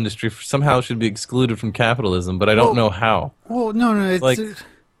medical industry somehow should be excluded from capitalism, but I don't know how. Well, no, it's like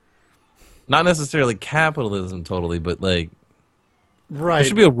not necessarily capitalism totally, but like right. There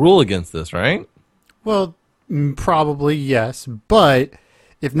should be a rule against this, right? Well, probably yes, but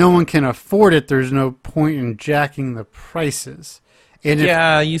if no one can afford it, there's no point in jacking the prices. And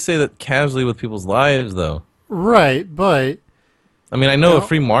you say that casually with people's lives, though. Right, but I mean, I know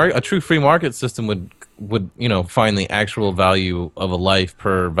a true free market system would find the actual value of a life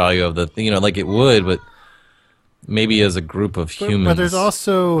per value of the like it would, but maybe as a group of humans. But there's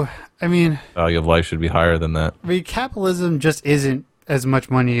also, value of life should be higher than that. Capitalism just isn't as much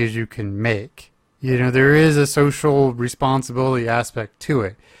money as you can make. There is a social responsibility aspect to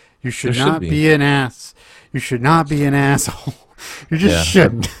it. You should not be an ass. You should not be an asshole. You just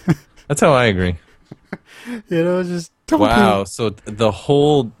shouldn't. That's how I agree. Just don't wow. So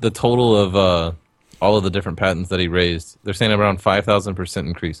the total of all of the different patents that he raised, they're saying around 5,000%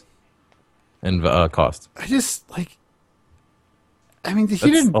 increase in cost. I just he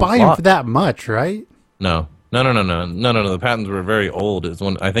didn't buy him for that much, right? No. The patents were very old.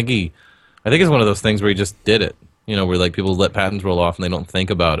 I think it's one of those things where he just did it. Where like people let patents roll off and they don't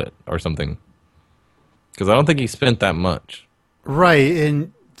think about it or something. Because I don't think he spent that much. Right,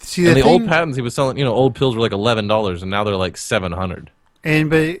 and see the old patents he was selling, old pills were like $11, and now they're like $700.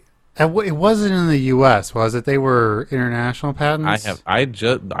 But it wasn't in the U.S., was it? They were international patents. I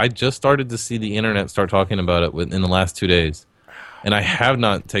just started to see the internet start talking about it in the last 2 days, and I have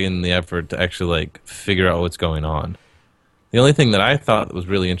not taken the effort to actually like figure out what's going on. The only thing that I thought was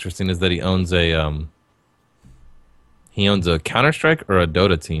really interesting is that he owns a Counter-Strike or a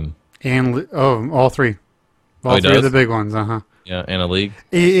Dota team. And all three. All three of the big ones, Yeah, and a league.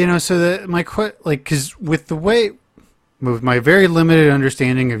 So that because with my very limited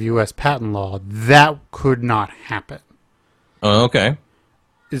understanding of U.S. patent law, that could not happen. Oh, okay.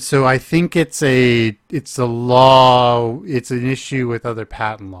 So I think it's a law. It's an issue with other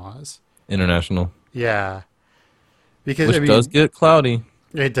patent laws. International. Yeah, because Which does get cloudy.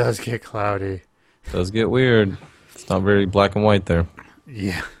 It does get cloudy. Does get weird. It's not very black and white there.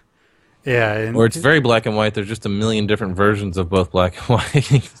 Yeah. Yeah. Or it's very black and white. There's just a million different versions of both black and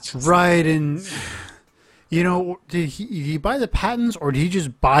white. Right, and did he buy the patents or did he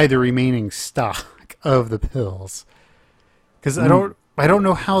just buy the remaining stock of the pills? Because I don't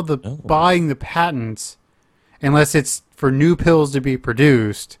know how buying the patents, unless it's for new pills to be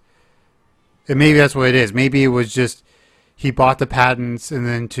produced. And maybe that's what it is. Maybe it was just he bought the patents and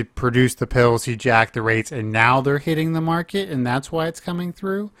then to produce the pills he jacked the rates and now they're hitting the market and that's why it's coming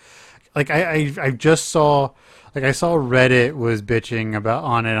through. Like I just saw, like I saw Reddit was bitching about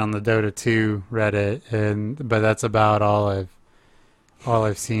on it on the Dota 2 Reddit, but that's about all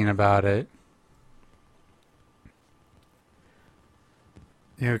I've seen about it.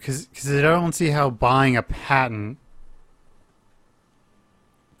 Because I don't see how buying a patent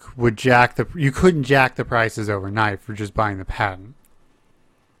would you couldn't jack the prices overnight for just buying the patent,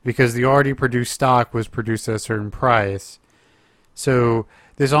 because the already produced stock was produced at a certain price. So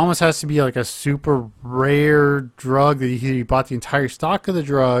this almost has to be like a super rare drug that he bought the entire stock of the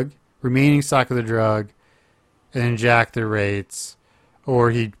drug, remaining stock of the drug, and then jacked the rates,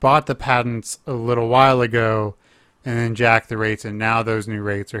 or he bought the patents a little while ago and then jacked the rates, and now those new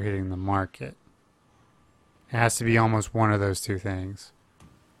rates are hitting the market. It has to be almost one of those two things.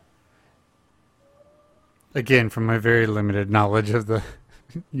 Again, from my very limited knowledge of the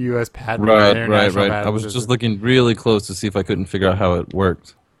U.S. patent. Right. I was just looking really close to see if I couldn't figure out how it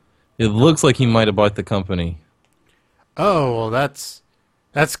worked. It looks like he might have bought the company. Oh, well, that's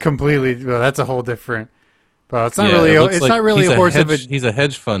completely. Well, that's a whole different. Well, it's not really. It's not really a horse of a. He's a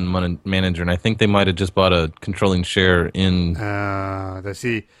hedge fund manager, and I think they might have just bought a controlling share in.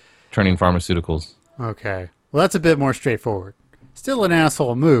 Turning pharmaceuticals. Okay, well, that's a bit more straightforward. Still an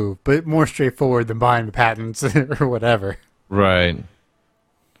asshole move, but more straightforward than buying the patents or whatever. Right.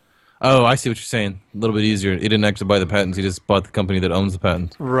 Oh, I see what you're saying. A little bit easier. He didn't actually buy the patents. He just bought the company that owns the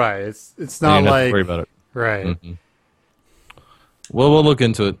patents. Right. It's not like... have to worry about it. Right. Mm-hmm. Well, we'll look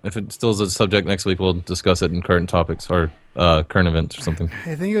into it. If it still is a subject next week, we'll discuss it in current topics or current events or something.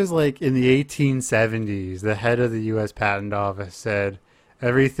 I think it was like in the 1870s, the head of the U.S. Patent Office said,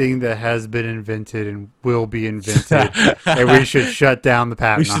 everything that has been invented and will be invented, and we should shut down the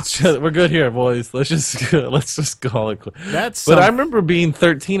patent office. We're good here, boys. Let's just call it. But I remember being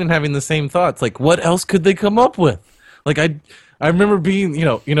 13 and having the same thoughts. Like, what else could they come up with? Like, I remember being,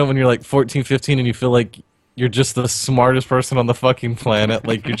 when you're like 14, 15, and you feel like you're just the smartest person on the fucking planet.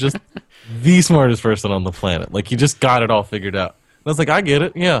 Like, you're just the smartest person on the planet. Like, you just got it all figured out. And I was like, I get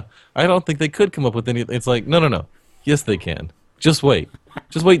it. Yeah, I don't think they could come up with anything. It's like, no. Yes, they can. Just wait.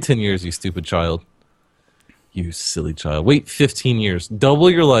 Just wait 10 years, you stupid child. You silly child. Wait 15 years.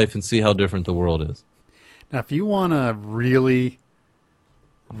 Double your life and see how different the world is. Now, if you want to really,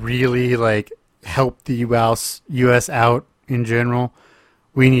 really, like, help the U.S. out in general,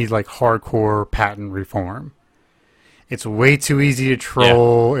 we need, like, hardcore patent reform. It's way too easy to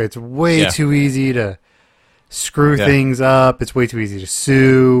troll. Yeah. It's way too easy to screw things up. It's way too easy to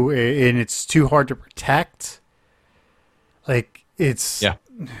sue. And it's too hard to protect. Like, it's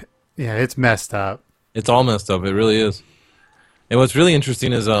it's messed up. It's all messed up. It really is. And what's really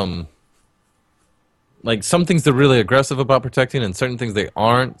interesting is like some things they're really aggressive about protecting, and certain things they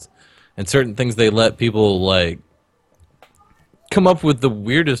aren't, and certain things they let people like come up with the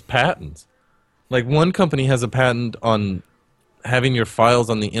weirdest patents. Like one company has a patent on having your files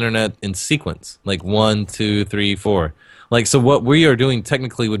on the internet in sequence, like 1, 2, 3, 4. Like so, what we are doing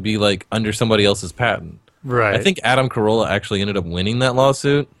technically would be like under somebody else's patent. Right. I think Adam Carolla actually ended up winning that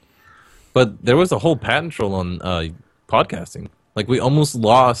lawsuit, but there was a whole patent troll on podcasting. Like we almost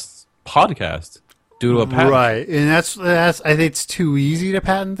lost podcast due to a patent. Right, and that's I think it's too easy to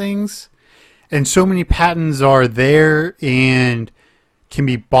patent things, and so many patents are there and can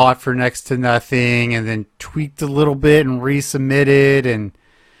be bought for next to nothing, and then tweaked a little bit and resubmitted, and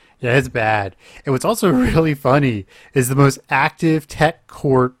yeah, it's bad. And what's also really funny is the most active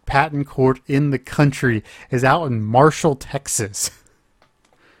patent court in the country is out in Marshall, Texas.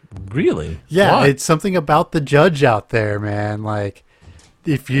 Really? Yeah, Why? It's something about the judge out there, man. Like,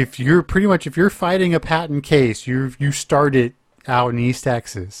 if you're fighting a patent case, you start it out in East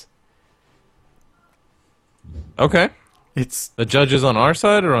Texas. Okay. It's the judge is on our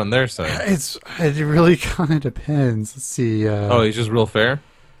side or on their side? It really kind of depends. Let's see. He's just real fair.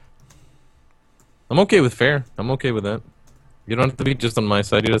 I'm okay with fair. I'm okay with that. You don't have to be just on my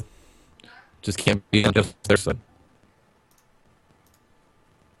side. You just can't be on just their side.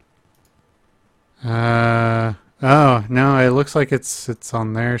 Oh, no, it looks like it's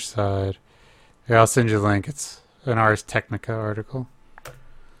on their side. Here, I'll send you the link. It's an Ars Technica article.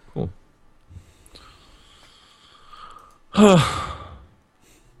 Cool.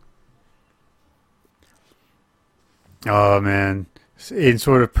 Oh, man. In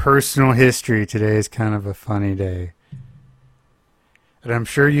sort of personal history, today is kind of a funny day. And I'm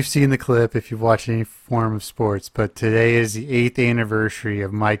sure you've seen the clip if you've watched any form of sports, but today is the 8th anniversary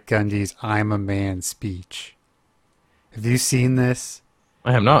of Mike Gundy's I'm a Man speech. Have you seen this?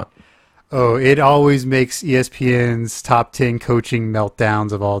 I have not. Oh, it always makes ESPN's top 10 coaching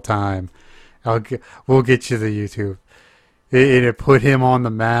meltdowns of all time. We'll get you the YouTube. It put him on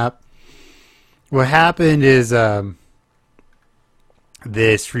the map. What happened is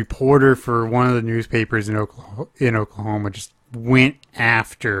this reporter for one of the newspapers in Oklahoma just went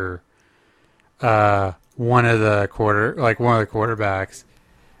after one of the quarterbacks,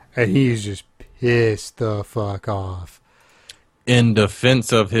 and he's just pissed the fuck off. In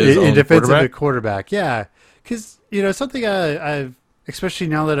defense of his own in defense quarterback? of the quarterback, yeah, because something I've especially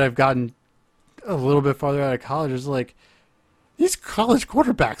now that I've gotten a little bit farther out of college is like these college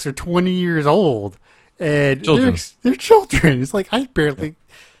quarterbacks are 20 years old and they're children. It's like I barely.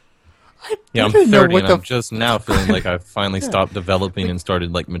 I'm 30 and I'm just now feeling like I've finally stopped developing and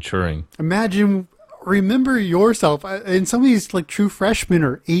started like maturing. Remember yourself, and some of these like true freshmen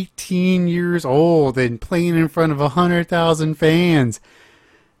are 18 years old and playing in front of 100,000 fans.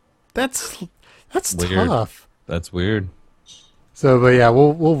 That's weird. tough. That's weird. So, but yeah,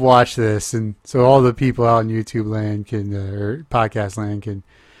 we'll watch this, and so all the people out in YouTube land can or podcast land can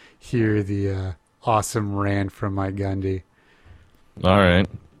hear the awesome rant from Mike Gundy. All right.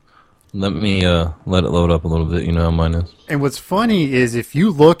 Let me let it load up a little bit. You know how mine is. And what's funny is if you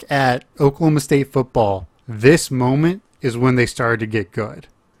look at Oklahoma State football, this moment is when they started to get good.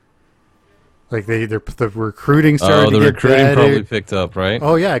 Like the recruiting started to get better. The recruiting probably picked up, right?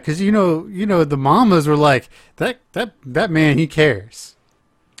 Oh yeah, because the mamas were like that man, he cares.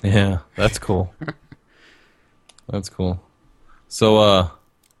 Yeah, that's cool. That's cool. So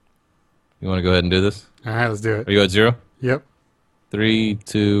you want to go ahead and do this? All right, let's do it. Are you at 0? Yep. 3,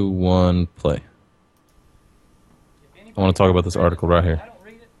 2, 1, play. I want to talk about this article right here.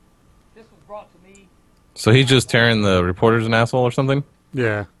 So he's just tearing the reporters an asshole or something?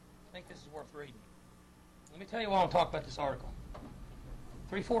 Yeah. I think this is worth reading. Let me tell you why I want to talk about this article.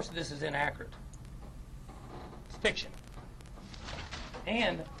 3/4 of this is inaccurate. It's fiction.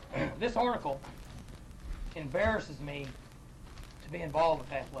 And this article embarrasses me to be involved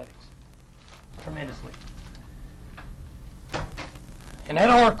with athletics tremendously. And that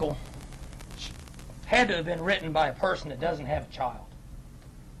article had to have been written by a person that doesn't have a child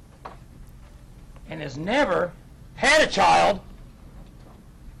and has never had a child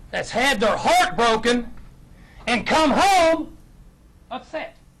that's had their heart broken and come home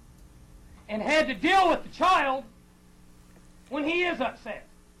upset and had to deal with the child when he is upset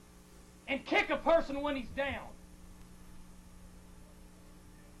and kick a person when he's down.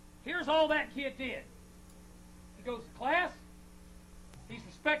 Here's all that kid did. He goes to class. He's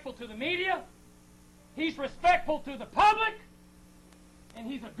respectful to the media. He's respectful to the public. And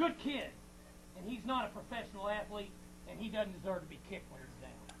he's a good kid. And he's not a professional athlete. And he doesn't deserve to be kicked when he's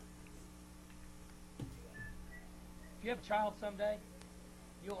down. If you have a child someday,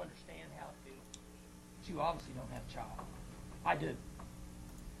 you'll understand how it feels. But you obviously don't have a child. I do.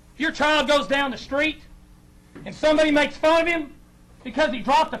 If your child goes down the street and somebody makes fun of him because he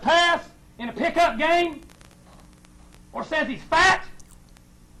dropped a pass in a pickup game or says he's fat,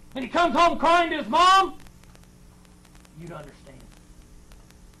 and he comes home crying to his mom, you'd understand.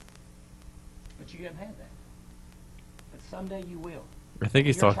 But you haven't had that. But someday you will. I think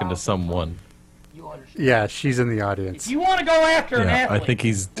he's talking to someone. You'll understand. Yeah, she's in the audience. If you want to go after an athlete, I think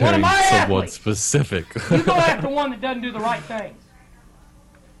he's one of telling my someone athletes, specific. you go after one that doesn't do the right things.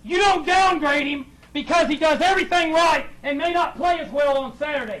 You don't downgrade him because he does everything right and may not play as well on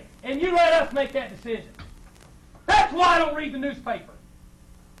Saturday. And you let us make that decision. That's why I don't read the newspaper.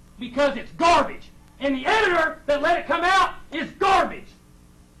 Because it's garbage. And the editor that let it come out is garbage.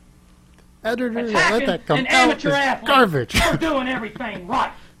 Editor that Attacking let that come an out amateur is athlete garbage. for doing everything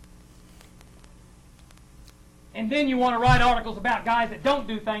right. And then you want to write articles about guys that don't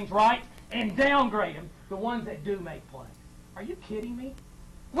do things right and downgrade them, the ones that do make plays. Are you kidding me?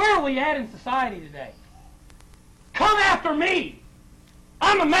 Where are we at in society today? Come after me.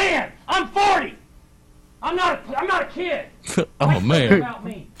 I'm a man. I'm 40. I'm not a kid. Oh, man. About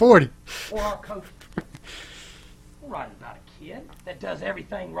me 40. or our coach. We'll write about a kid that does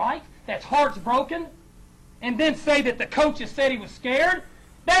everything right, that's heart's broken, and then say that the coaches said he was scared.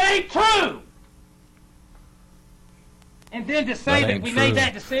 That ain't true. And then to say that ain't we true. made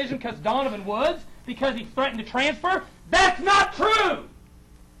that decision because Donovan Woods, because he threatened to transfer, that's not true!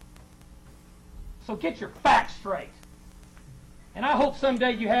 So get your facts straight. And I hope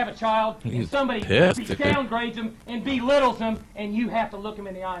someday you have a child and He's somebody pissed, dude. downgrades them and belittles them, and you have to look them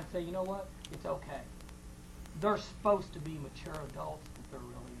in the eye and say, you know what? It's okay. They're supposed to be mature adults, but they're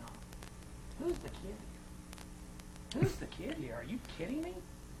really not. Who's the kid here? Who's the kid here? Are you kidding me?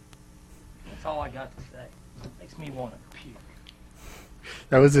 That's all I got to say. Makes me want to puke.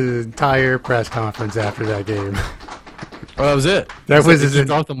 That was his entire press conference after that game. Oh, that was it. That was his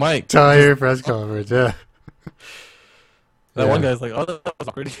off the mic. entire press conference, yeah. That Yeah. one guy's like, oh, that was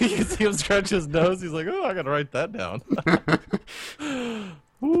awkward. You can see him scratch his nose. He's like, oh, I got to write that down.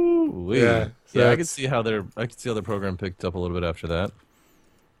 Ooh, Yeah, so I that's- could see how their program picked up a little bit after that.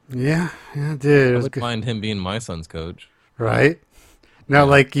 Yeah, it did. It I was would good. mind him being my son's coach. Right? Not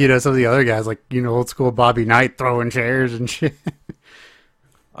like, some of the other guys, like, old school Bobby Knight throwing chairs and shit.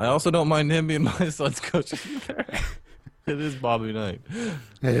 I also don't mind him being my son's coach either. It is Bobby Knight.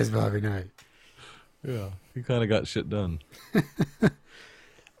 It is Bobby Knight. Yeah, he kind of got shit done.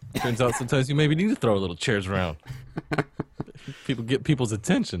 Turns out sometimes you maybe need to throw little chairs around. People get people's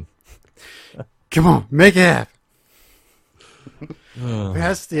attention. Come on, make it happen. Oh.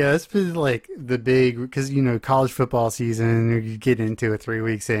 That's been like the big, because college football season, you get into it 3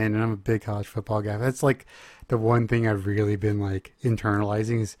 weeks in, and I'm a big college football guy. That's like the one thing I've really been like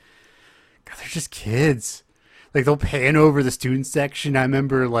internalizing is, God, they're just kids. Like they'll pan over the student section. I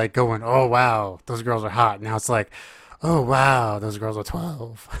remember like going, "Oh wow, those girls are hot." Now it's like, "Oh wow, those girls are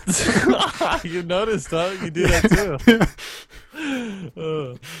 12." You noticed, huh? You do that too.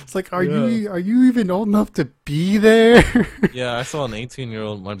 It's like, are you even old enough to be there? Yeah, I saw an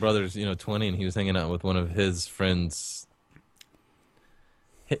 18-year-old. My brother's 20, and he was hanging out with one of his friends,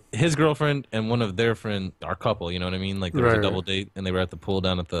 his girlfriend, and one of their friend, our couple. You know what I mean? Like there was a Right. double date, and they were at the pool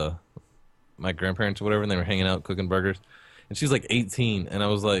down at my grandparents or whatever, and they were hanging out cooking burgers. And she's like 18, and I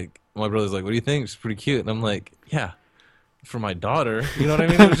was like, my brother's like, "What do you think? She's pretty cute." And I'm like, "Yeah, for my daughter." You know what I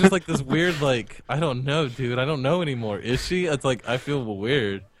mean? It was just like this weird, like, I don't know, dude. I don't know anymore. Is she? It's like I feel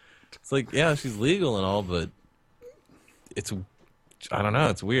weird. It's like, yeah, she's legal and all, but I don't know.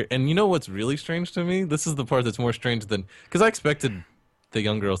 It's weird. And you know what's really strange to me? This is the part that's more strange than, because I expected the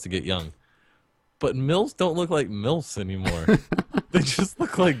young girls to get young, but MILFs don't look like MILFs anymore. They just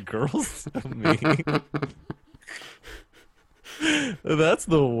look like girls to me. That's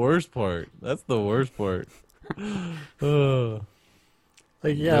the worst part. That's the worst part.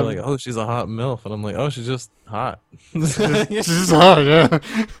 Like, yeah, They're like, oh, she's a hot MILF. And I'm like, oh, she's just hot. it's just hard, yeah.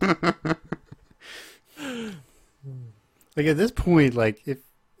 Like at this point, like if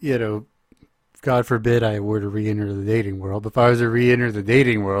God forbid I were to re-enter the dating world, but if I was to re-enter the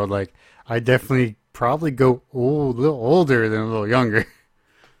dating world, like I'd definitely probably go a little older than a little younger.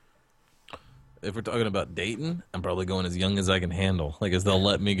 If we're talking about dating, I'm probably going as young as I can handle, like as they'll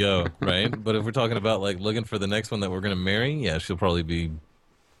let me go, right? But if we're talking about like looking for the next one that we're gonna marry, yeah, she'll probably be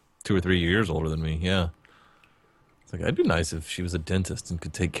 2 or 3 years older than me. Yeah, it's like I'd be nice if she was a dentist and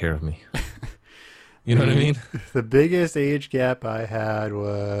could take care of me. You know what I mean? The biggest age gap I had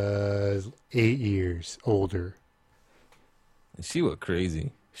was 8 years older. She was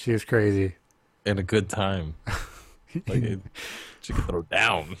crazy She was crazy. and a good time. She could throw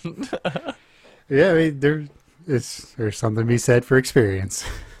down. Yeah, I mean, there's something to be said for experience.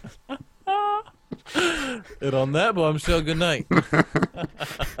 And on that bombshell, good night.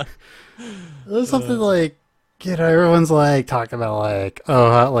 There's something like, everyone's like talking about like,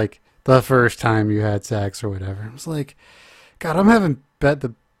 oh, how, like the first time you had sex or whatever. I was like, God, I'm having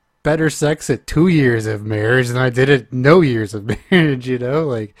the better sex at 2 years of marriage than I did at no years of marriage.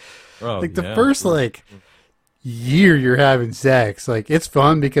 Like, like the first like year you're having sex, like it's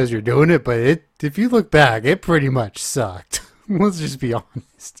fun because you're doing it, but if you look back, it pretty much sucked. Let's just be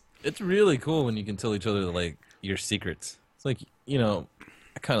honest. It's really cool when you can tell each other like your secrets. It's like,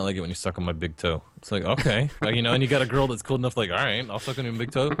 I kind of like it when you suck on my big toe. It's like, okay, like, and you got a girl that's cool enough, like, all right, I'll suck on your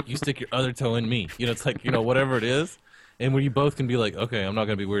big toe. You stick your other toe in me. It's like, whatever it is. And when you both can be like, okay, I'm not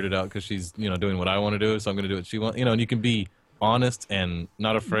going to be weirded out because she's, doing what I want to do, so I'm going to do what she wants. And you can be honest and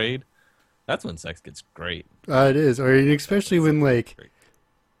not afraid. That's when sex gets great. It is, or especially when like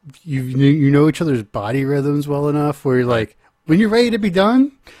you know each other's body rhythms well enough, where you're like, when you're ready to be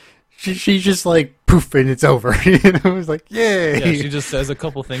done, she's just like poof, and it's over. It's like, yay. Yeah, she just says a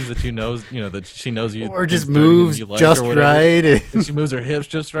couple things that that she knows you, or just think dirty and moves you like just or whatever. right. And she moves her hips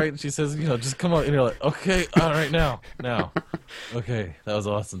just right, and she says, just come on. And you're like, okay, all right, now. Okay, that was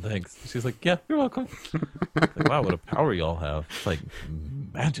awesome, thanks. She's like, yeah, you're welcome. Like, wow, what a power y'all have. It's like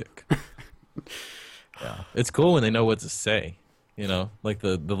magic. Yeah, it's cool when they know what to say. You know, like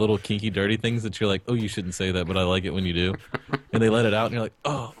the little kinky, dirty things that you're like, oh, you shouldn't say that, but I like it when you do, and they let it out, and you're like,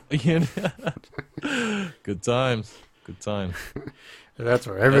 oh, good times, good times. That's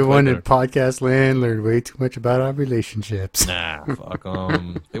where everyone in podcast land learned way too much about our relationships. Nah, fuck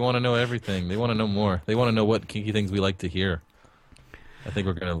them. They want to know everything. They want to know more. They want to know what kinky things we like to hear. I think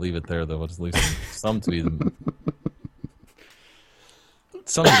we're gonna leave it there, though. We'll just leave some to be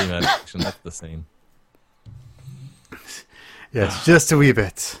some to be imagination. That's the same. Yes, just a wee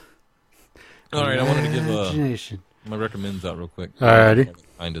bit. All right, I wanted to give my recommends out real quick. Alrighty.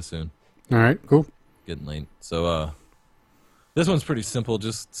 Kind of soon. All right, cool. Getting late. So, this one's pretty simple,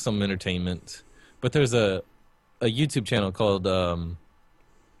 just some entertainment. But there's a YouTube channel called, let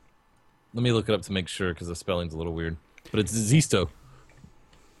me look it up to make sure because the spelling's a little weird. But it's Zisto.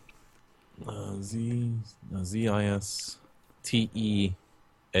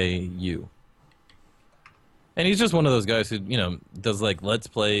 Zisteau. And he's just one of those guys who, does like Let's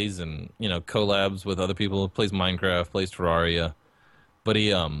Plays and, collabs with other people, plays Minecraft, plays Terraria. But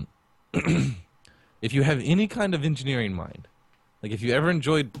he, if you have any kind of engineering mind, like if you ever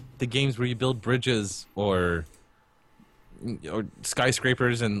enjoyed the games where you build bridges or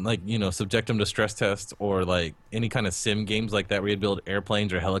skyscrapers and subject them to stress tests, or like any kind of sim games like that where you build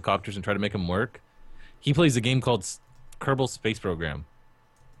airplanes or helicopters and try to make them work, he plays a game called Kerbal Space Program.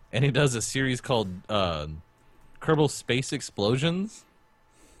 And he does a series called Kerbal Space Explosions.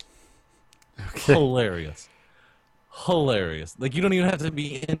 Okay. Hilarious. Like, you don't even have to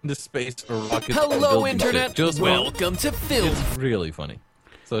be into space or rockets. Hello, Internet. Just welcome to Film. It's really funny.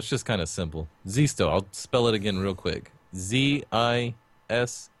 So it's just kind of simple. Zisto. I'll spell it again real quick. Zisteau.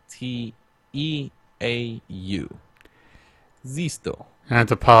 Zisto. I have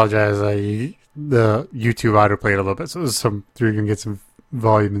to apologize. The YouTube autoplayed a little bit, so you can get some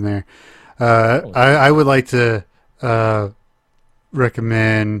volume in there. I would like to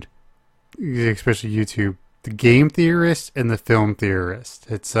recommend, especially YouTube, The Game Theorist and The Film Theorist.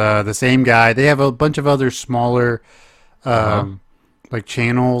 It's the same guy. They have a bunch of other smaller like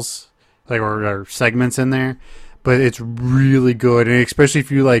channels, or segments in there, but it's really good, and especially if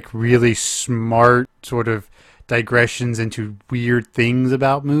you like really smart sort of digressions into weird things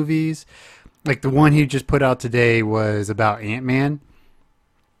about movies. Like the one he just put out today was about Ant-Man.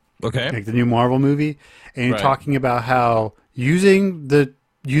 Okay. Like the new Marvel movie, and talking about how using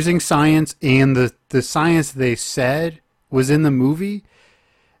science and the science they said was in the movie,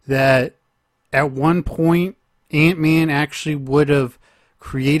 that at one point Ant-Man actually would have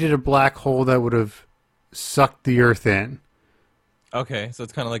created a black hole that would have sucked the Earth in. Okay, so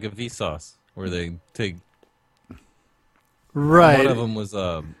it's kind of like a Vsauce where they take. Right. One of them was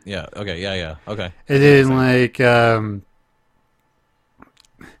yeah. Okay. Yeah. Okay. And then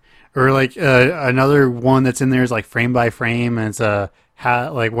another one that's in there is like frame by frame, and it's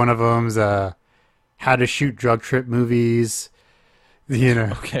one of them's how to shoot drug trip movies,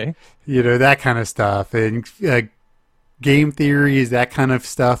 Okay. That kind of stuff, and game theories, that kind of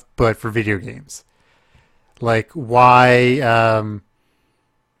stuff, but for video games, like why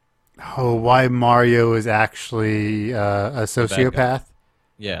Mario is actually a sociopath.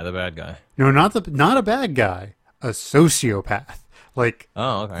 Yeah, the bad guy. No, not a bad guy, a sociopath. Like,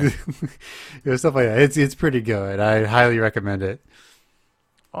 oh, okay. Stuff like that. It's pretty good. I highly recommend it.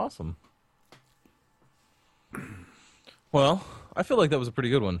 Awesome. Well, I feel like that was a pretty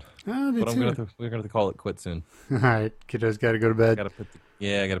good one. Oh, but we're gonna have to call it quits soon. All right, kiddos, gotta go to bed. I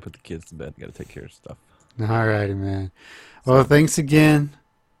gotta put the kids to bed. Gotta take care of stuff. All righty, man. Well, thanks again.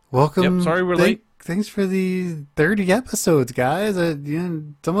 Welcome. Yep, sorry we're late. Thanks for the 30 episodes, guys.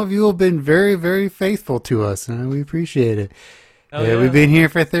 Some of you have been very, very faithful to us, and we appreciate it. Yeah. We've been here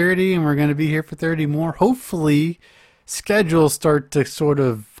for 30, and we're going to be here for 30 more. Hopefully, schedules start to sort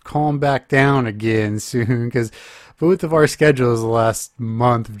of calm back down again soon, because both of our schedules the last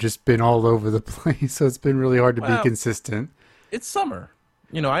month have just been all over the place, so it's been really hard to be consistent. It's summer.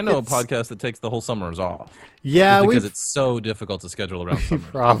 I know a podcast that takes the whole summers off. Yeah, because it's so difficult to schedule around summer.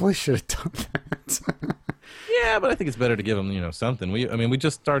 We probably should have done that. Yeah, but I think it's better to give them, something. We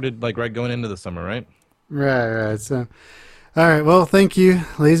just started going into the summer, right? Right. So, all right. Well, thank you,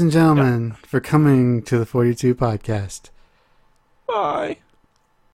 ladies and gentlemen, for coming to the 42 podcast. Bye.